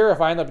now, it's here. If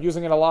I end up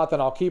using it a lot,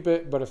 then I'll keep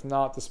it. But if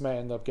not, this may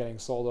end up getting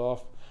sold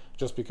off,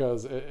 just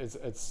because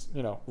it's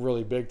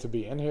really big to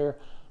be in here.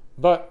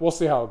 But we'll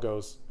see how it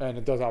goes. And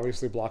it does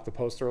obviously block the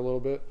poster a little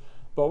bit.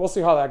 But we'll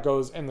see how that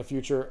goes in the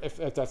future,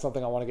 if that's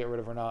something I want to get rid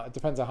of or not. It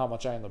depends on how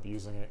much I end up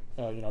using it,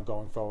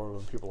 going forward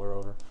when people are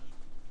over.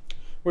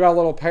 We got a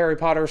little Harry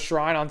Potter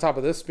shrine on top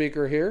of this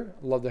speaker here.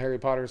 Love the Harry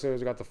Potter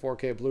series. We got the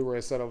 4K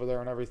Blu-ray set over there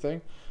and everything.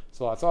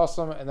 So that's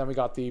awesome. And then we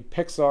got the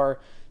Pixar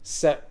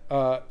set,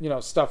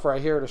 stuff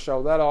right here to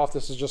show that off.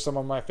 This is just some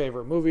of my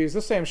favorite movies.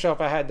 The same shelf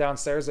I had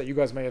downstairs that you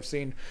guys may have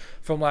seen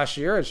from last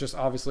year. It's just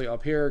obviously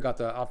up here. Got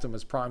the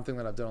Optimus Prime thing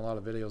that I've done a lot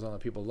of videos on that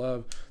people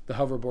love. The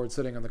hoverboard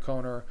sitting in the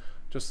corner.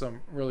 Just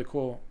some really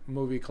cool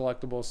movie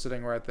collectibles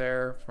sitting right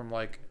there from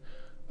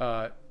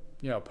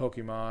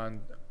Pokemon.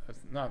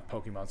 Not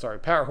Pokemon, sorry.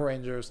 Power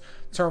Rangers,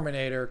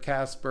 Terminator,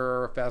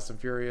 Casper, Fast and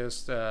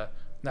Furious,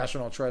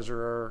 National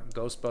Treasurer,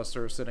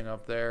 Ghostbusters sitting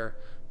up there.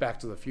 Back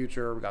to the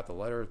Future. We got the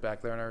letters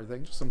back there and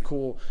everything. Just some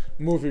cool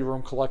movie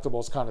room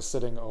collectibles kind of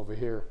sitting over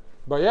here.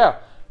 But yeah,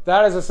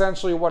 that is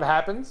essentially what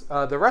happens.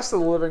 The rest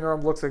of the living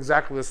room looks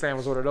exactly the same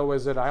as what it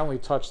always did. I only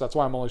touched, that's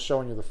why I'm only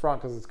showing you the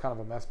front, because it's kind of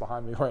a mess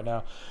behind me right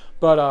now.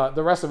 But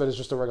the rest of it is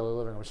just a regular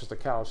living room. It's just a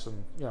couch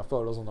and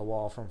photos on the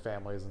wall from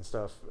families and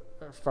stuff,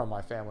 from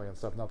my family and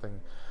stuff.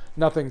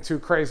 Nothing too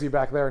crazy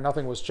back there.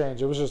 Nothing was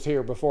changed. It was just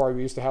here. Before,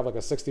 we used to have like a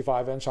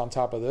 65-inch on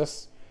top of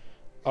this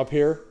up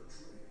here,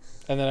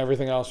 and then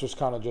everything else was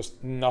kind of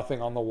just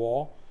nothing on the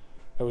wall.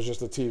 It was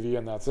just a TV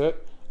and that's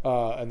it.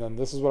 And then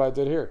this is what I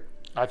did here.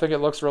 I think it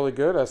looks really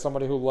good as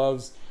somebody who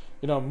loves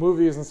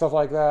movies and stuff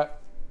like that.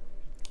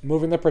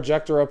 moving the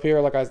projector up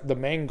here, the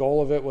main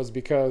goal of it was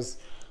because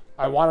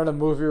I wanted a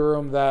movie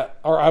room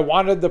I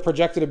wanted the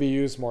projector to be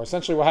used more.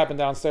 Essentially what happened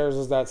downstairs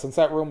is that since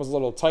that room was a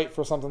little tight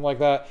for something like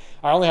that,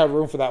 I only had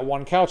room for that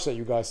one couch that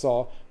you guys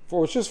saw,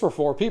 which is for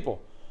 4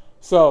 people.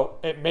 So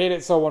it made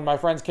it so when my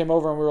friends came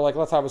over and we were like,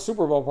 let's have a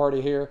Super Bowl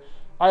party here,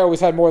 I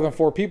always had more than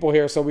 4 people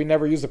here, so we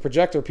never used the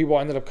projector. People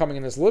ended up coming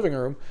in this living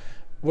room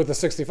with a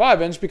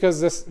 65-inch because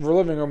this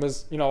living room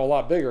is, a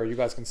lot bigger. You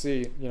guys can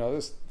see,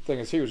 this thing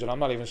is huge, and I'm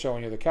not even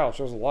showing you the couch.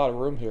 There's a lot of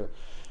room here.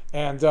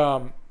 And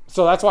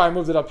so that's why I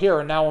moved it up here,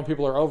 and now when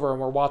people are over and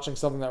we're watching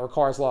something that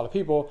requires a lot of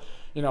people,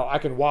 I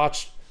can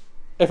watch,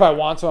 if I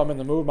want to, I'm in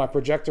the mood. My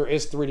projector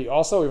is 3D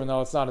also, even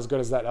though it's not as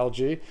good as that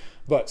LG,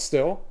 but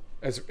still,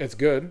 it's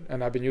good,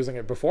 and I've been using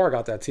it before I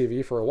got that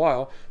TV for a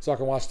while, so I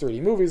can watch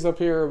 3D movies up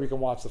here, we can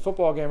watch the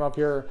football game up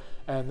here,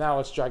 and now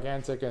it's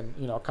gigantic and,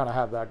 kind of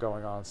have that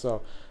going on.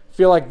 So I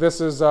feel like this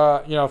is,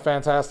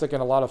 fantastic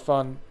and a lot of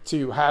fun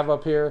to have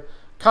up here.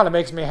 Kind of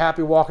makes me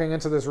happy walking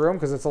into this room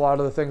because it's a lot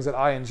of the things that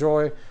I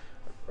enjoy.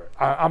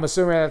 I'm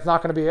assuming it's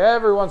not going to be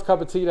everyone's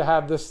cup of tea to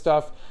have this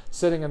stuff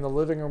sitting in the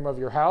living room of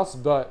your house,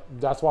 but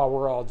that's why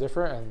we're all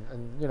different,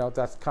 and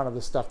that's kind of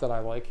the stuff that I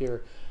like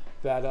here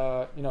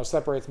that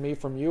separates me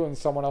from you and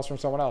someone else from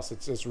someone else.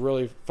 It's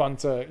really fun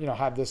to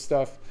have this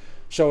stuff,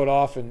 show it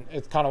off, and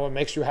it's kind of what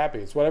makes you happy.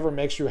 It's whatever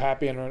makes you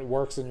happy and it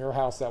works in your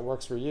house that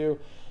works for you.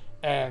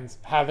 And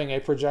having a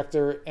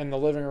projector in the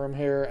living room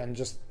here and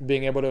just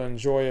being able to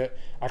enjoy it,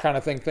 I kind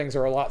of think things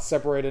are a lot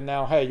separated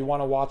now. Hey, you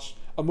want to watch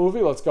a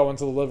movie? Let's go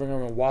into the living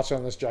room and watch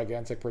on this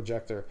gigantic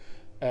projector.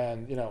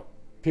 And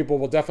people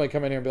will definitely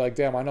come in here and be like,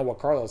 damn, I know what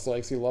Carlos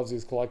likes. He loves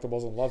these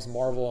collectibles and loves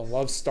Marvel and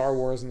loves Star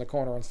Wars in the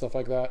corner and stuff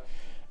like that,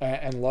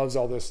 and loves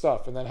all this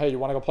stuff. And then, hey, you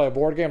want to go play a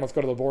board game? Let's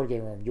go to the board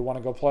game room. You want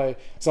to go play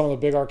some of the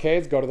big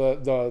arcades? Go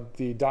to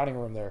the dining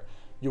room there.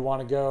 You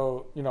want to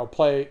go,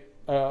 play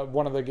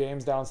one of the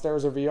games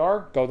downstairs or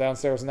VR? Go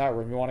downstairs in that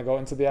room. You want to go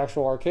into the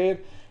actual arcade?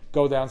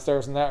 Go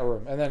downstairs in that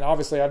room. And then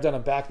obviously I've done a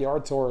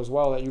backyard tour as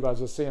well that you guys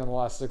have seen in the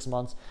last 6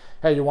 months.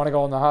 Hey, you want to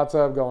go in the hot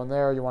tub? Go in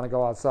there. You want to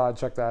go outside?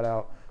 Check that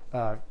out.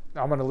 I'm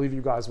going to leave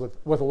you guys with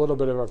a little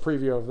bit of a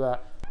preview of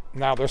that.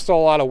 Now, there's still a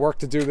lot of work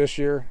to do this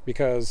year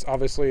because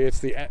obviously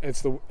it's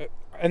the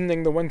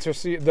ending the winter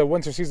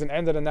season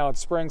ended and now it's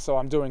spring, so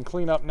I'm doing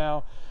cleanup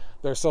now.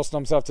 There's still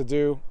some stuff to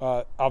do,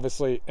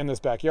 obviously in this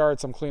backyard,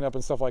 some cleanup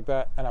and stuff like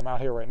that, and I'm out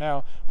here right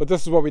now. But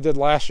this is what we did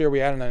last year. We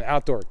added an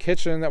outdoor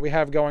kitchen that we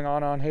have going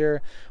on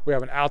here. We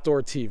have an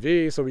outdoor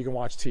TV, so we can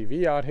watch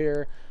TV out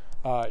here.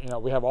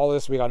 We have all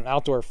this. We got an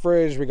outdoor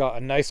fridge. We got a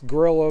nice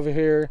grill over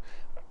here.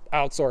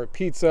 Outdoor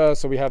pizza,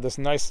 so we have this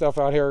nice stuff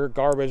out here,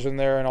 garbage in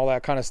there and all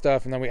that kind of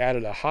stuff. And then we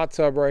added a hot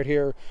tub right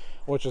here,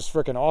 which is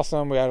freaking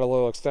awesome. We added a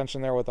little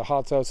extension there with the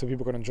hot tub so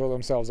people can enjoy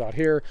themselves out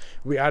here.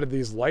 We added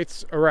these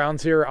lights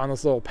around here on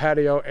this little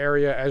patio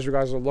area as you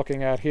guys are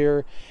looking at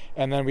here.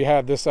 And then we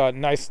have this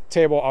nice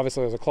table.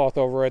 Obviously there's a cloth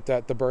over it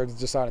that the birds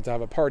decided to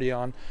have a party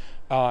on.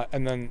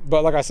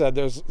 But like I said,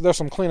 there's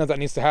some cleanup that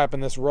needs to happen.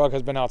 This rug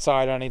has been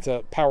outside. I need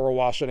to power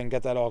wash it and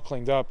get that all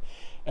cleaned up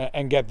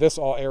and get this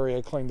all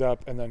area cleaned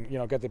up, and then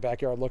get the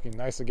backyard looking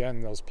nice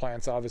again. Those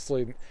plants,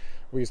 obviously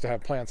we used to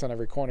have plants on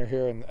every corner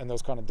here, and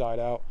those kind of died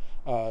out.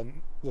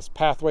 This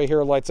pathway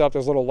here lights up.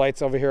 There's little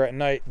lights over here at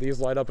night. These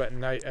light up at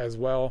night as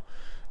well,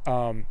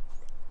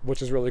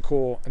 which is really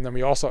cool. And then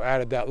we also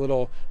added that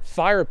little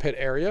fire pit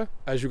area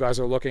as you guys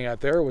are looking at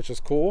there, which is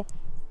cool.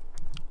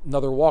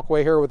 Another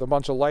walkway here with a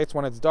bunch of lights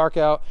when it's dark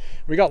out.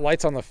 We got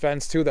lights on the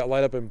fence too that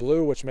light up in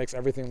blue, which makes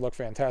everything look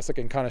fantastic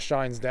and kind of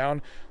shines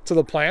down to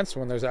the plants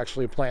when there's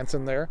actually plants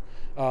in there.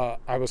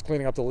 I was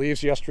cleaning up the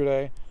leaves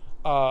yesterday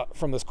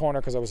from this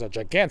corner because there was a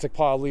gigantic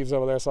pile of leaves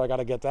over there, so I got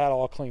to get that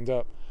all cleaned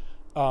up.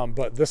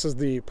 But this is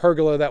the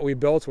pergola that we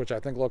built, which I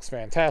think looks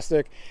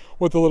fantastic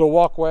with the little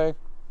walkway.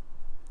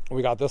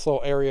 We got this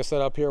little area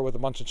set up here with a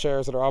bunch of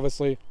chairs that are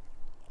obviously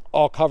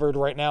all covered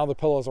right now. The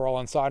pillows are all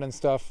inside and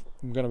stuff.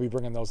 I'm going to be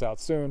bringing those out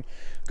soon.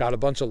 Got a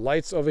bunch of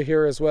lights over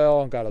here as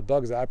well. Got a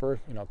bug zapper,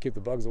 keep the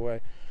bugs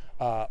away.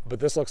 But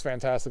this looks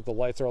fantastic. The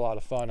lights are a lot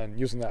of fun, and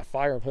using that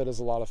fire pit is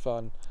a lot of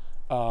fun.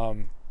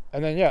 And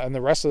then, yeah, and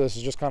the rest of this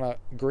is just kind of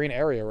green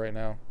area right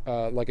now.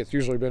 Like it's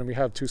usually been. We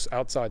have 2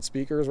 outside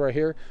speakers right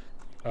here.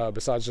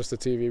 Besides just the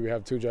TV, we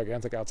have 2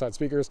 gigantic outside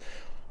speakers.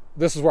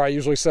 This is where I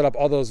usually set up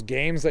all those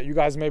games that you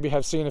guys maybe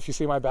have seen if you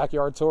see my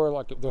backyard tour.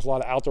 Like there's a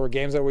lot of outdoor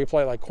games that we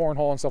play, like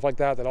cornhole and stuff like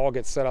that, that all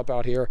get set up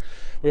out here.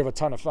 We have a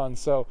ton of fun.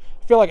 So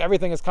I feel like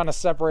everything is kind of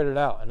separated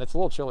out, and it's a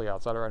little chilly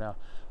outside right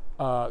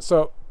now.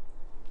 So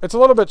it's a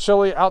little bit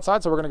chilly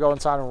outside, so we're gonna go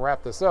inside and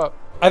wrap this up.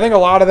 I think a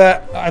lot of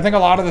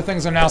the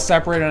things are now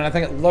separated, and I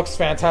think it looks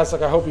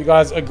fantastic. I hope you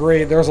guys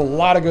agree. There's a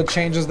lot of good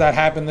changes that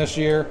happened this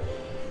year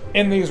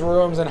in these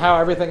rooms and how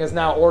everything is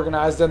now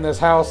organized in this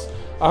house.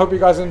 I hope you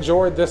guys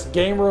enjoyed this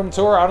game room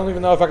tour. I don't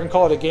even know if I can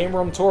call it a game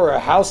room tour or a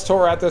house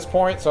tour at this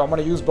point, so I'm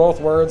going to use both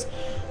words.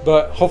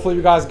 But hopefully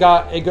you guys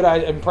got a good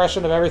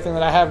impression of everything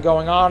that I have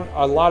going on.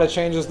 A lot of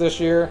changes this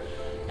year,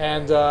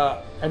 and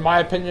in my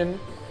opinion,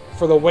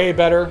 for the way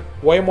better,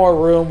 way more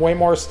room, way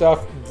more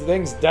stuff,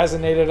 things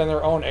designated in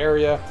their own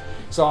area.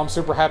 So I'm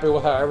super happy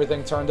with how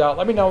everything turned out.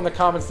 Let me know in the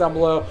comments down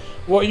below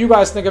what you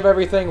guys think of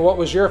everything. What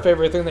was your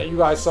favorite thing that you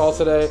guys saw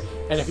today?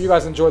 And if you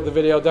guys enjoyed the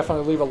video,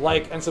 definitely leave a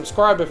like and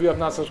subscribe if you have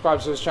not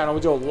subscribed to this channel. We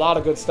do a lot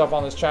of good stuff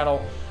on this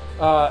channel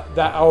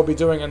that I will be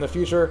doing in the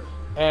future.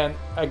 And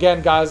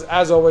again, guys,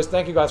 as always,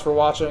 thank you guys for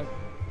watching.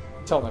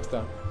 Until next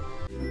time.